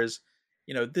that. Whereas,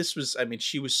 this was,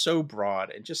 she was so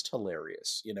broad and just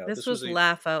hilarious. This was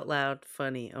laugh out loud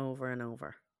funny over and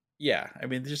over. Yeah.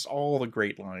 Just all the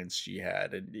great lines she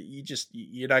had, and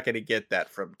you're not going to get that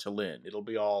from T'Lyn. It'll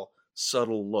be all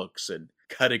subtle looks and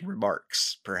cutting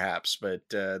remarks, perhaps, but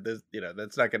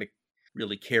that's not going to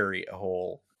really carry a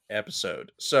whole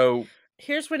episode. So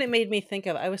here's what it made me think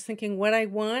of. I was thinking, what I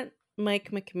want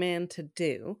Mike McMahan to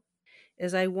do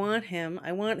is I want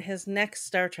his next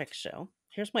Star Trek show.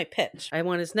 Here's my pitch. I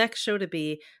want his next show to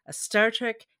be a Star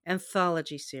Trek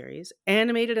anthology series,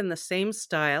 animated in the same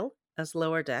style as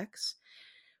Lower Decks,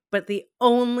 but the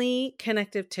only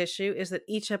connective tissue is that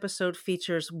each episode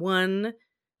features one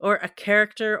or a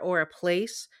character or a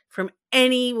place from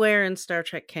anywhere in Star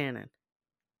Trek canon.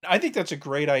 I think that's a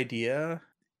great idea.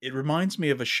 It reminds me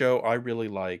of a show I really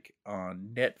like on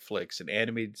Netflix, an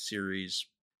animated series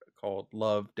called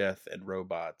Love, Death, and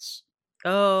Robots.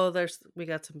 Oh, we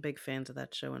got some big fans of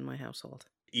that show in my household.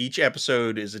 Each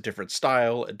episode is a different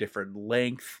style, a different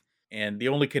length, and the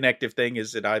only connective thing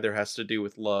is it either has to do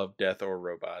with love, death, or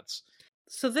robots.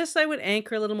 So this I would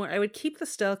anchor a little more. I would keep the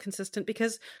style consistent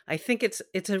because I think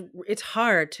it's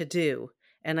hard to do,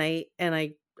 and I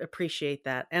appreciate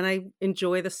that, and I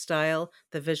enjoy the style,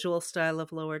 the visual style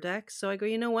of Lower Decks. So I go,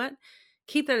 you know what?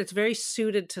 Keep that. It's very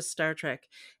suited to Star Trek,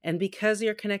 and because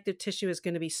your connective tissue is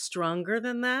going to be stronger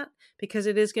than that, because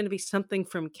it is going to be something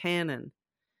from canon,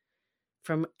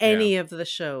 from Yeah. any of the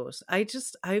shows. I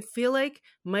feel like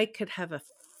Mike could have a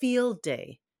field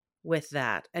day with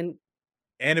that, and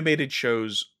Animated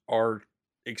shows are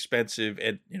expensive,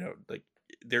 and like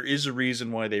there is a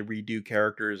reason why they redo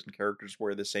characters and characters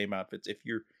wear the same outfits. If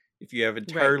you have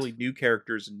entirely right. new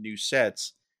characters and new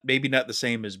sets, maybe not the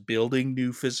same as building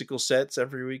new physical sets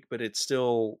every week, but it's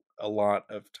still a lot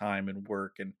of time and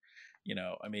work. And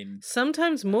I mean,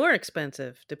 Sometimes more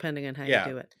expensive, depending on how you yeah,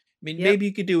 do it. Yep. maybe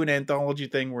you could do an anthology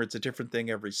thing where it's a different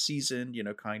thing every season,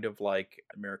 kind of like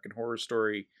American Horror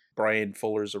Story. Brian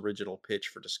Fuller's original pitch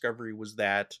for Discovery was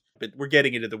that. But we're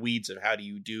getting into the weeds of how do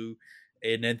you do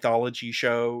an anthology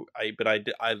show. I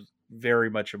very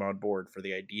much am on board for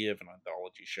the idea of an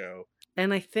anthology show.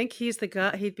 And I think he's the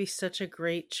guy, he'd be such a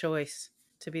great choice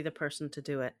to be the person to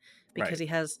do it because Right. he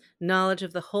has knowledge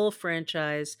of the whole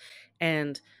franchise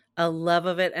and a love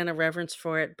of it and a reverence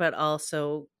for it, but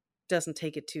also doesn't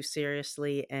take it too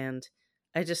seriously. And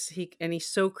he's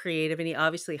so creative, and he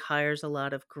obviously hires a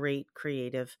lot of great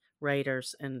creative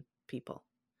writers and people.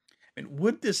 And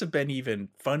would this have been even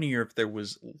funnier if there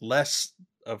was less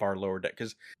of our Lower Deck?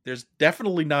 Because there's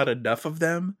definitely not enough of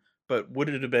them. But would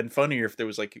it have been funnier if there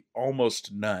was like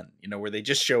almost none? Where they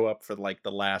just show up for like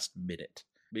the last minute.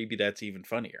 Maybe that's even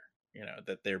funnier.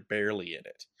 That they're barely in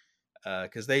it,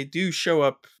 because they do show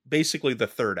up. Basically, the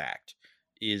third act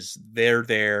is they're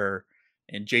there,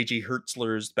 and J.G.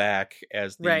 Hertzler's back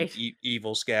as the Right.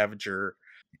 evil scavenger,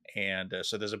 and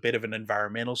so there's a bit of an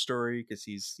environmental story because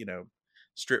he's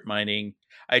strip mining.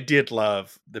 I did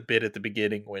love the bit at the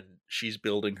beginning when she's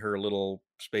building her little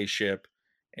spaceship,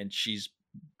 and she's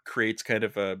creates kind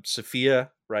of a Sophia,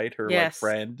 right, her like Yes.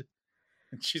 friend,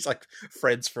 and she's like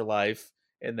friends for life.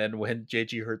 And then when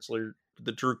J.G. Hertzler,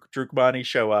 the Drukmani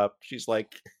show up, she's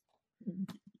like,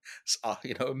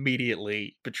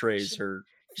 immediately betrays her.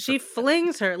 She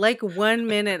flings her like 1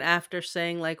 minute after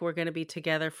saying like we're going to be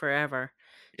together forever.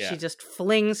 She Yeah, just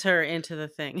flings her into the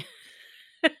thing.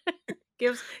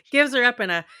 gives her up in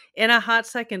a hot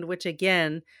second, which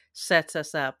again sets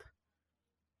us up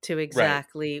to right.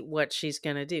 exactly what she's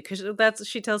going to do, cuz that's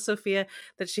she tells Sophia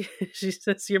that she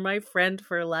says you're my friend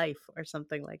for life or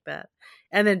something like that.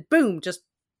 And then boom, just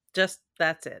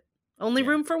that's it. Only Yeah.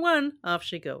 room for one, off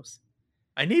she goes.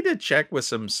 I need to check with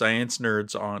some science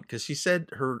nerds on because she said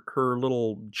her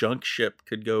little junk ship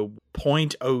could go zero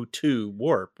point zero 0.02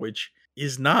 warp, which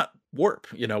is not warp.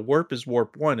 Warp is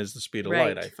warp 1 is the speed of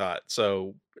light, I Right. thought.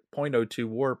 So 0.02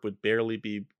 warp would barely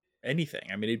be anything.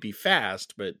 I mean, it'd be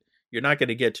fast, but you're not going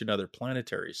to get to another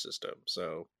planetary system.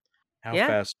 So how Yeah.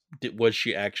 fast was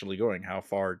she actually going? How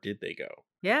far did they go?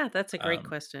 Yeah, that's a great Um,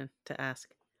 question to ask.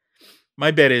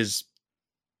 my bet is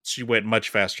she went much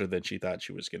faster than she thought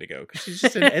she was going to go because she's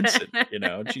just an ensign,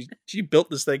 and she built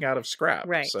this thing out of scrap.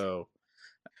 Right. So,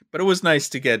 but it was nice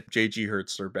to get J.G.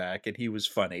 Hertzler back, and he was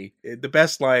funny. The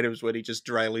best line was when he just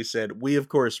dryly said, "We of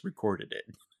course recorded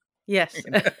it." Yes.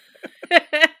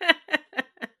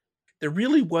 There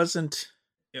really wasn't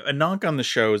a knock on the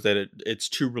show is that it's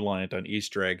too reliant on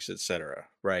Easter eggs, etc.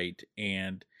 Right,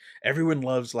 and everyone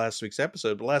loves last week's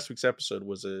episode, but last week's episode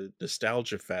was a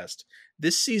nostalgia fest.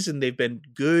 This season, they've been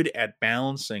good at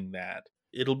balancing that.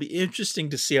 It'll be interesting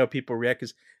to see how people react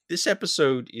because this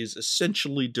episode is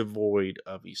essentially devoid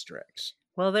of Easter eggs.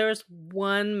 Well, there was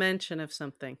one mention of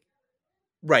something.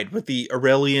 Right, but the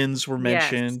Aurelians were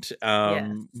Yes. mentioned.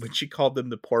 Yes. When she called them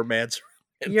the poor man's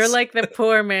You're Aurelians. like the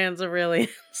poor man's Aurelians.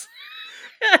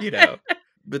 you know.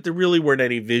 But there really weren't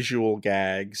any visual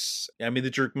gags. I mean, the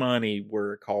Jerkmani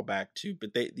were a callback too,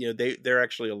 but they're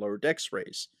actually a lower decks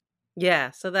race.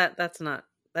 Yeah, so that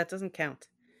doesn't count.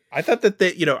 I thought that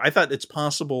I thought it's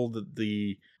possible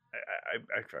that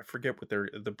I forget what they're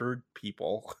the bird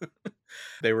people.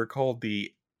 They were called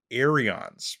the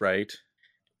Arions, right?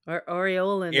 Or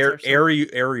Aureolans or something.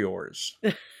 Ariors.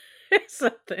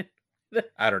 Something.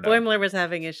 I don't know. Boimler was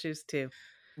having issues too.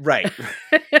 Right.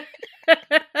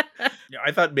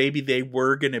 I thought maybe they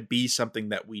were going to be something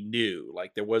that we knew,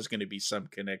 like there was going to be some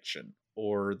connection,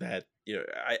 or that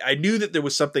I knew that there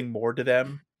was something more to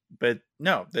them, but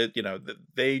no, that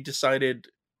they decided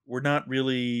we're not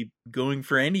really going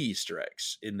for any Easter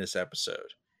eggs in this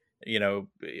episode.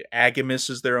 Agamus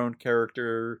is their own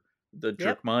character. The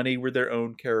Yep. Jerkmani were their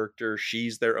own character.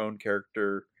 She's their own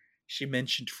character. She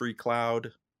mentioned Free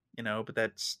Cloud. but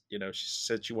that's, she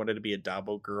said she wanted to be a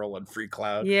Dabo girl on Free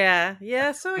Cloud.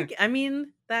 Yeah. So, I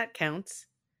mean, that counts.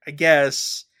 I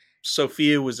guess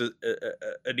Sophia was an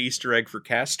Easter egg for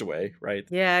Castaway, right?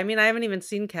 Yeah, I mean, I haven't even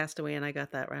seen Castaway, and I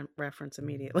got that reference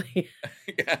immediately.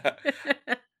 Yeah.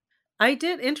 I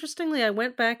did. Interestingly, I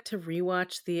went back to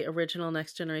rewatch the original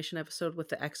Next Generation episode with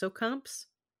the exocomps,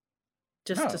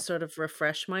 just to sort of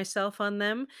refresh myself on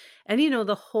them. And,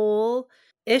 the whole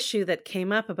issue that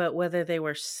came up about whether they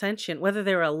were sentient, whether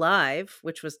they were alive,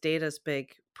 which was Data's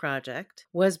big project,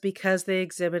 was because they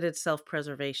exhibited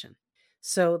self-preservation.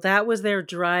 So that was their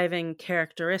driving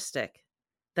characteristic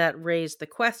that raised the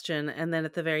question. And then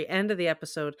at the very end of the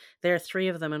episode, there are 3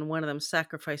 of them, and one of them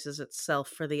sacrifices itself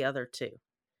for the other 2.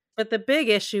 But the big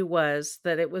issue was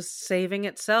that it was saving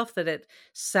itself, that it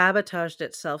sabotaged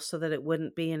itself so that it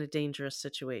wouldn't be in a dangerous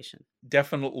situation.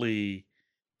 Definitely,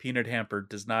 Peanut Hamper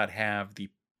does not have the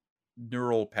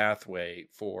neural pathway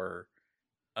for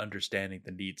understanding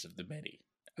the needs of the many.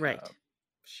 Right.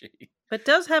 But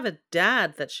does have a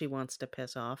dad that she wants to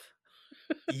piss off.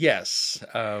 Yes.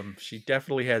 She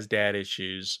definitely has dad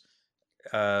issues.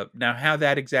 Now, how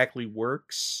that exactly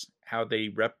works, how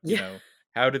they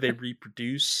how do they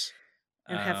reproduce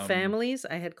and have families?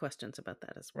 I had questions about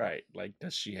that as well. Right. Like,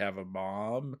 does she have a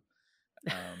mom?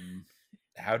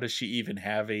 How does she even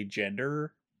have a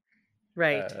gender?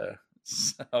 Right.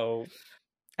 So,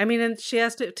 I mean, and she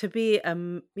has to be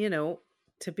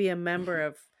to be a member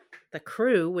of the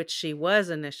crew, which she was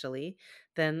initially,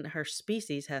 then her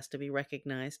species has to be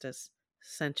recognized as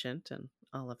sentient and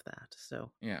all of that.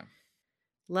 So yeah,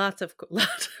 lots of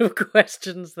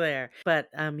questions there, but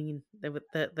I mean,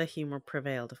 the humor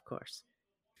prevailed, of course.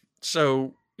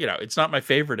 So it's not my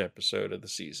favorite episode of the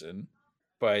season,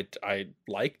 but I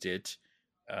liked it.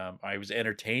 I was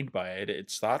entertained by it.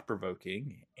 It's thought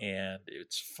provoking and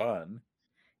it's fun.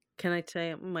 Can I tell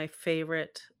you my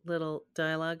favorite little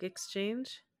dialogue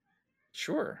exchange?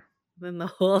 Sure. Than the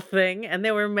whole thing, and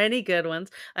there were many good ones.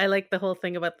 I like the whole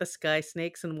thing about the sky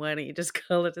snakes and why don't you just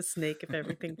call it a snake if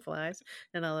everything flies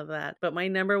and all of that. But my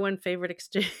number one favorite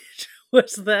exchange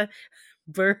was the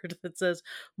bird that says,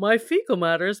 "My fecal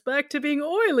matter is back to being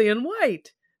oily and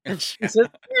white," and she says,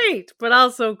 "Great, but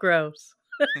also gross."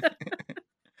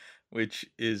 Which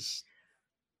is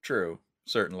true,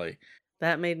 certainly.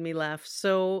 That made me laugh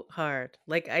so hard.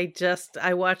 Like,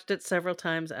 I watched it several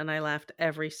times and I laughed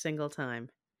every single time.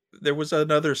 There was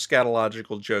another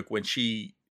scatological joke when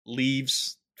she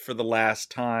leaves for the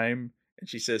last time and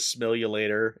she says, "Smell you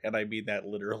later." And I mean that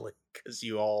literally, because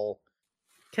you all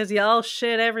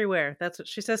shit everywhere. That's what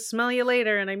she says, "Smell you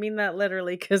later." And I mean that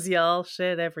literally, because y'all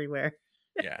shit everywhere.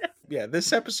 Yeah.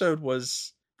 This episode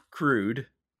was crude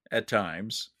at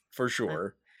times, for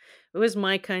sure. It was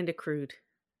my kind of crude.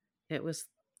 It was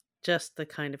just the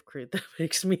kind of crude that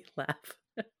makes me laugh.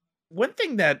 One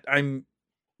thing that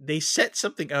they set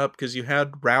something up, because you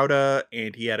had Rauda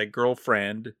and he had a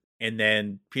girlfriend, and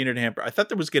then Peanut Hamper. I thought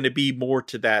there was going to be more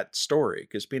to that story,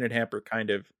 because Peanut Hamper kind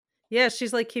of... Yeah,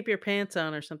 she's like, "Keep your pants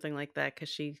on," or something like that, because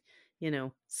she,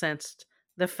 sensed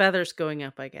the feathers going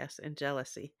up, I guess, in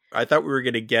jealousy. I thought we were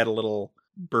going to get a little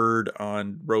bird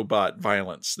on robot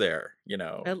violence there,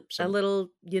 a little,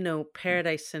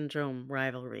 Paradise Syndrome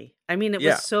rivalry. I mean, it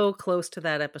was so close to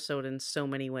that episode in so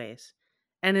many ways.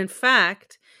 And in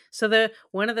fact, so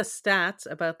one of the stats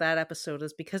about that episode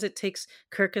is because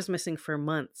Kirk is missing for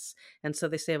months. And so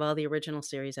they say of all the original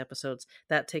series episodes,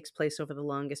 that takes place over the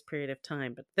longest period of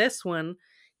time. But this one,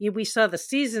 we saw the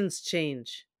seasons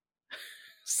change.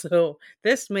 So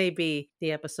this may be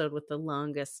the episode with the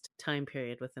longest time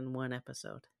period within one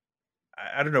episode.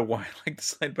 I don't know why I like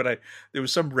this line, but there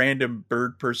was some random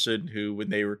bird person who, when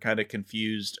they were kind of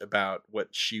confused about what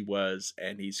she was,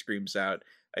 and he screams out,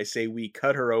 "I say we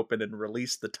cut her open and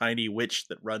release the tiny witch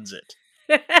that runs it."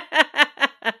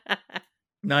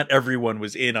 Not everyone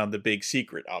was in on the big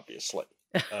secret, obviously,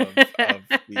 of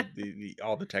the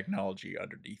all the technology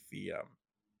underneath the...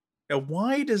 Now,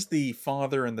 why does the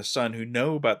father and the son who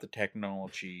know about the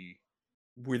technology,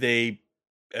 were they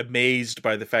amazed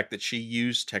by the fact that she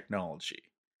used technology?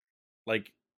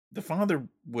 Like, the father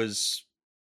was,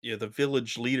 the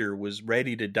village leader was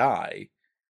ready to die.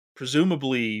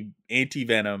 Presumably,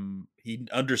 anti-venom, he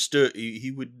understood,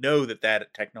 he would know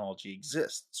that technology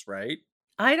exists, right?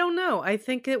 I don't know. I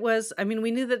think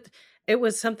we knew that it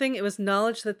was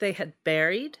knowledge that they had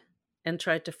buried and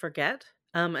tried to forget.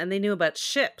 And they knew about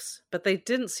ships, but they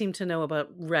didn't seem to know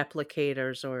about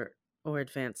replicators or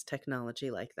advanced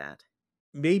technology like that.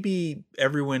 Maybe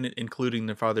everyone, including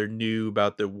the father, knew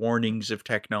about the warnings of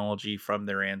technology from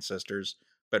their ancestors,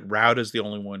 but Rauda's the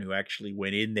only one who actually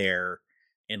went in there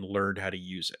and learned how to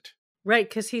use it. Right,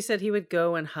 because he said he would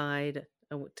go and hide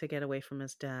to get away from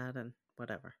his dad and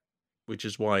whatever. Which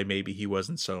is why maybe he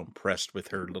wasn't so impressed with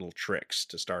her little tricks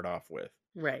to start off with.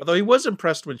 Right. Although he was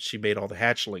impressed when she made all the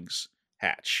hatchlings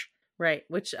hatch. Right,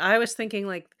 which I was thinking,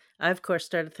 like, I of course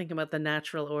started thinking about the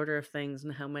natural order of things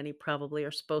and how many probably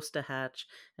are supposed to hatch,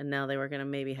 and now they were going to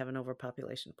maybe have an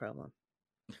overpopulation problem.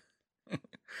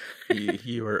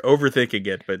 You were overthinking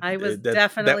it, but I was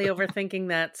definitely overthinking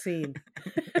that scene.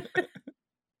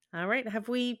 All right, have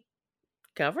we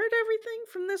covered everything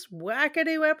from this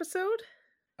wackadoo episode?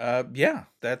 Yeah,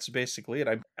 that's basically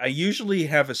it. I usually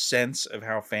have a sense of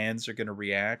how fans are going to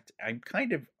react. I'm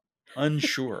kind of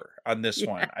unsure on this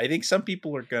one. I think some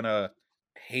people are going to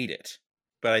hate it,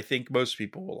 but I think most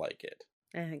people will like it.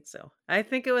 I think so. I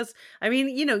think it was, I mean,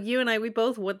 you and I, we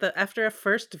both, after a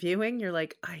first viewing, you're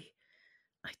like, I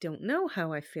don't know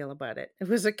how I feel about it. It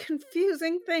was a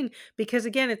confusing thing because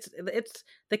again, it's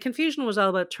the confusion was all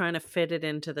about trying to fit it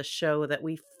into the show that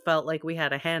we felt like we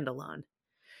had a handle on.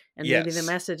 And maybe the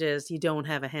message is you don't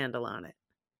have a handle on it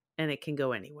and it can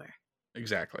go anywhere.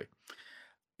 Exactly.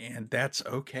 And that's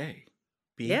okay.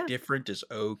 Being different is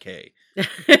okay.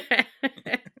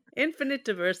 Infinite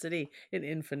diversity in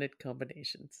infinite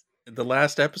combinations. The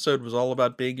last episode was all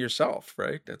about being yourself,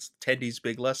 right? That's Tendy's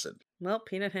big lesson. Well,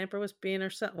 Peanut Hamper was being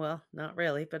herself. Well, not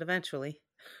really, but eventually.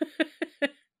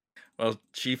 Well,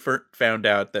 she found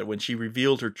out that when she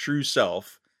revealed her true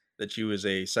self, that she was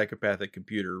a psychopathic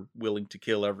computer willing to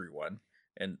kill everyone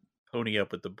and pony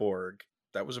up with the Borg,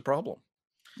 that was a problem.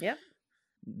 Yep.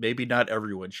 Maybe not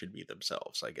everyone should be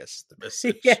themselves, I guess is the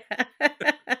message. Yeah.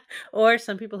 Or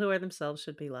some people who are themselves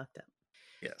should be locked up.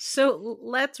 Yes. So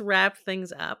let's wrap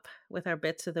things up with our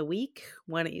bits of the week.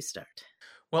 Why don't you start?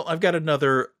 Well, I've got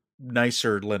another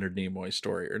nicer Leonard Nimoy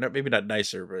story, or maybe not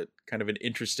nicer, but kind of an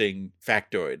interesting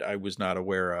factoid I was not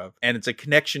aware of. And it's a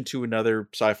connection to another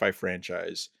sci-fi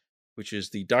franchise, which is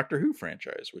the Doctor Who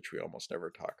franchise, which we almost never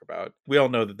talk about. We all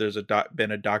know that there's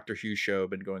been a Doctor Who show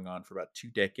been going on for about 2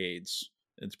 decades.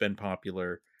 It's been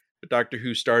popular. But Doctor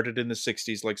Who started in the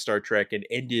 60s like Star Trek and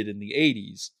ended in the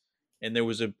 80s. And there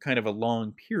was a kind of a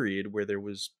long period where there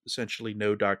was essentially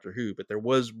no Doctor Who, but there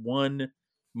was one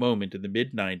moment in the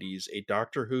mid-90s, a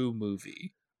Doctor Who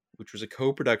movie, which was a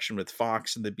co-production with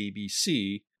Fox and the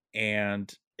BBC,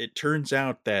 and it turns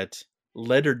out that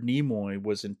Leonard Nimoy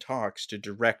was in talks to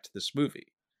direct this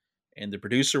movie. And the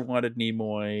producer wanted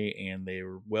Nimoy, and they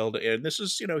were and this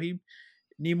is,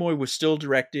 Nimoy was still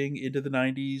directing into the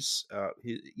 90s.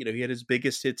 He had his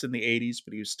biggest hits in the 80s,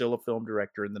 but he was still a film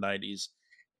director in the 90s.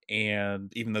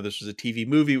 And even though this was a TV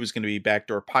movie, it was going to be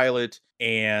backdoor pilot,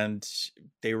 and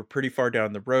they were pretty far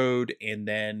down the road. And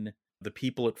then the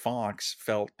people at Fox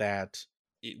felt that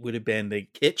it would have been the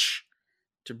kitsch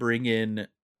to bring in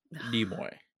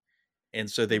Nimoy. And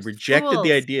so they rejected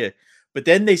the idea. But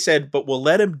then they said, but we'll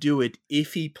let him do it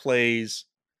if he plays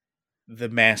the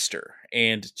Master.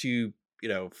 And to,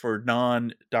 for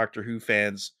non-Doctor Who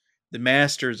fans, the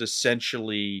Master is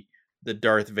essentially the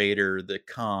Darth Vader, the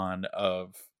Khan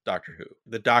of Doctor Who,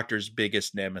 the Doctor's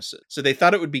biggest nemesis. So they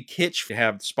thought it would be kitsch to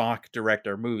have Spock direct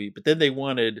our movie, but then they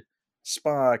wanted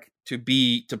Spock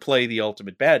to play the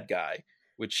ultimate bad guy,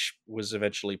 which was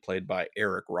eventually played by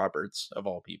Eric Roberts, of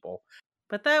all people.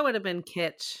 But that would have been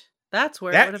kitsch. That's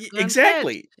where it would have gone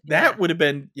exactly. Kitsch. That would have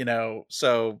been,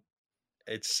 so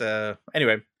it's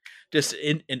anyway, just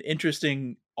an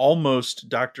interesting, almost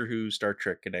Doctor Who Star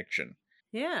Trek connection.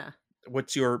 Yeah.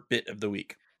 What's your bit of the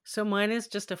week? So mine is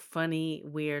just a funny,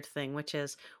 weird thing, which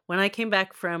is when I came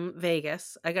back from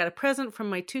Vegas, I got a present from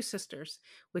my 2 sisters,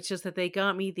 which is that they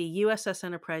got me the USS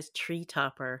Enterprise Tree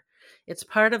Topper. It's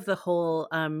part of the whole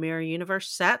Mirror Universe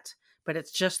set, but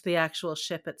it's just the actual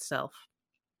ship itself.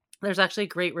 There's actually a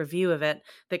great review of it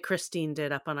that Christine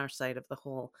did up on our site of the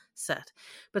whole set.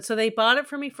 But so they bought it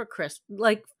for me for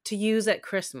to use at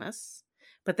Christmas,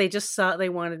 but they just they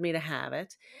wanted me to have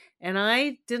it. And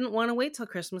I didn't want to wait till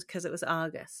Christmas because it was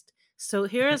August. So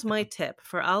here is my tip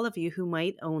for all of you who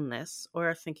might own this or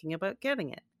are thinking about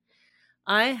getting it.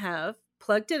 I have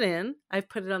plugged it in. I've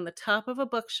put it on the top of a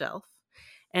bookshelf.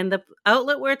 And the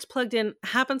outlet where it's plugged in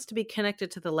happens to be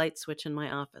connected to the light switch in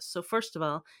my office. So first of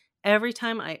all, every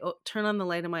time I turn on the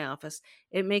light in my office,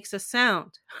 it makes a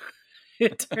sound.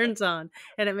 It turns on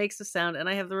and it makes a sound. And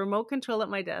I have the remote control at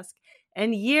my desk.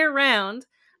 And year round,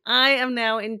 I am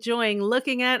now enjoying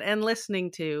looking at and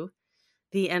listening to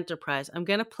the Enterprise. I'm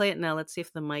going to play it now. Let's see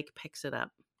if the mic picks it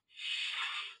up.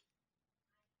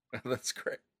 That's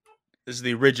great. This is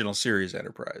the original series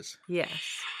Enterprise. Yes.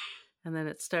 And then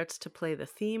it starts to play the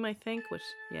theme, I think,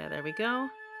 there we go.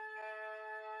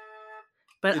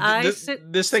 But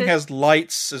this thing has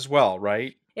lights as well,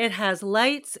 right? It has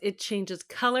lights. It changes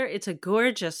color. It's a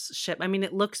gorgeous ship. I mean,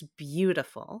 it looks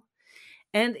beautiful.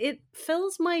 And it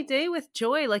fills my day with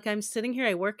joy. Like I'm sitting here,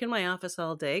 I work in my office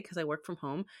all day because I work from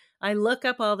home. I look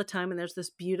up all the time and there's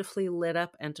this beautifully lit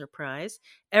up Enterprise.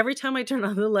 Every time I turn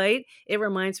on the light, it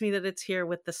reminds me that it's here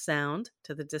with the sound,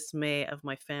 to the dismay of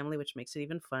my family, which makes it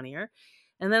even funnier.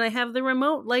 And then I have the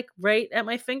remote like right at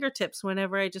my fingertips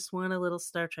whenever I just want a little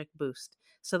Star Trek boost.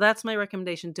 So that's my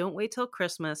recommendation. Don't wait till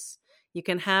Christmas. You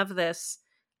can have this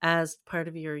as part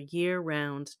of your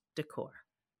year-round decor.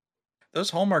 Those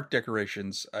Hallmark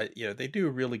decorations, they do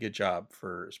a really good job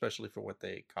especially for what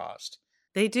they cost.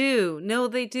 They do. No,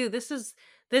 they do. This is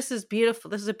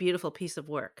beautiful. This is a beautiful piece of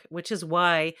work, which is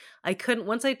why I couldn't,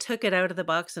 once I took it out of the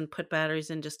box and put batteries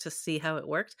in just to see how it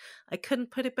worked, I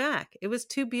couldn't put it back. It was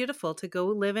too beautiful to go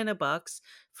live in a box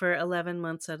for 11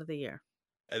 months out of the year.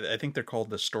 I think they're called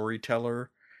the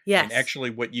Storyteller. Yes. And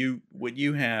actually what you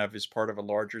have is part of a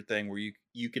larger thing where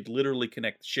you could literally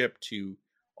connect the ship to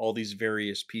all these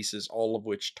various pieces, all of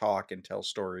which talk and tell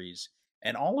stories.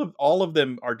 And all of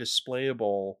them are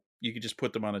displayable. You could just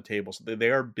put them on a table. So they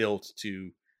are built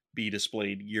to be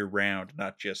displayed year round,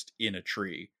 not just in a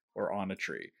tree or on a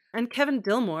tree. And Kevin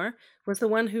Dillmore was the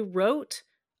one who wrote,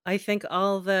 I think,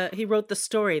 he wrote the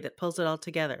story that pulls it all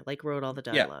together, like wrote all the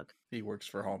dialogue. Yeah, he works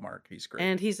for Hallmark. He's great.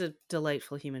 And he's a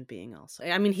delightful human being also.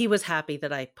 I mean, he was happy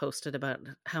that I posted about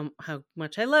how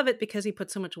much I love it because he put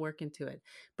so much work into it.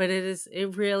 But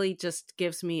it really just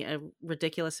gives me a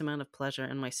ridiculous amount of pleasure.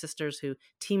 And my sisters who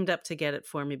teamed up to get it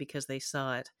for me because they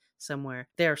saw it somewhere,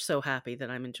 they're so happy that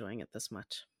I'm enjoying it this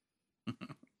much.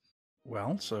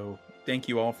 Well, so thank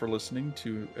you all for listening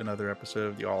to another episode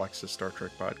of the All Access Star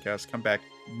Trek podcast. Come back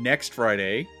next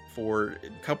Friday for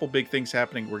a couple big things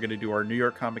happening. We're going to do our New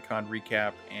York Comic Con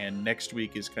recap, and next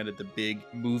week is kind of the big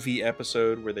movie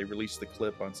episode where they release the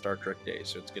clip on Star Trek Day.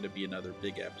 So it's going to be another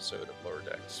big episode of Lower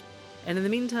Decks. And in the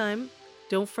meantime,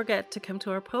 don't forget to come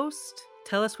to our post.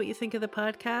 Tell us what you think of the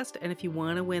podcast, and if you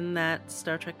want to win that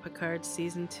Star Trek Picard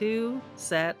Season 2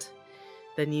 set,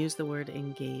 then use the word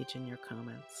engage in your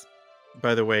comments.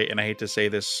 By the way, and I hate to say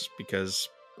this because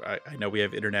I know we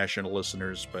have international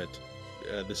listeners, but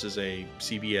this is a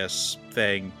CBS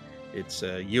thing. It's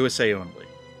USA only.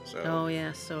 So oh,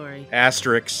 yeah, sorry.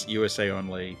 Asterix, USA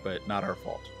only, but not our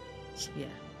fault. Yeah.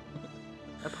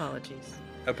 Apologies.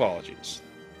 Apologies.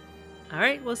 All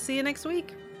right, we'll see you next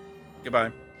week.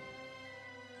 Goodbye.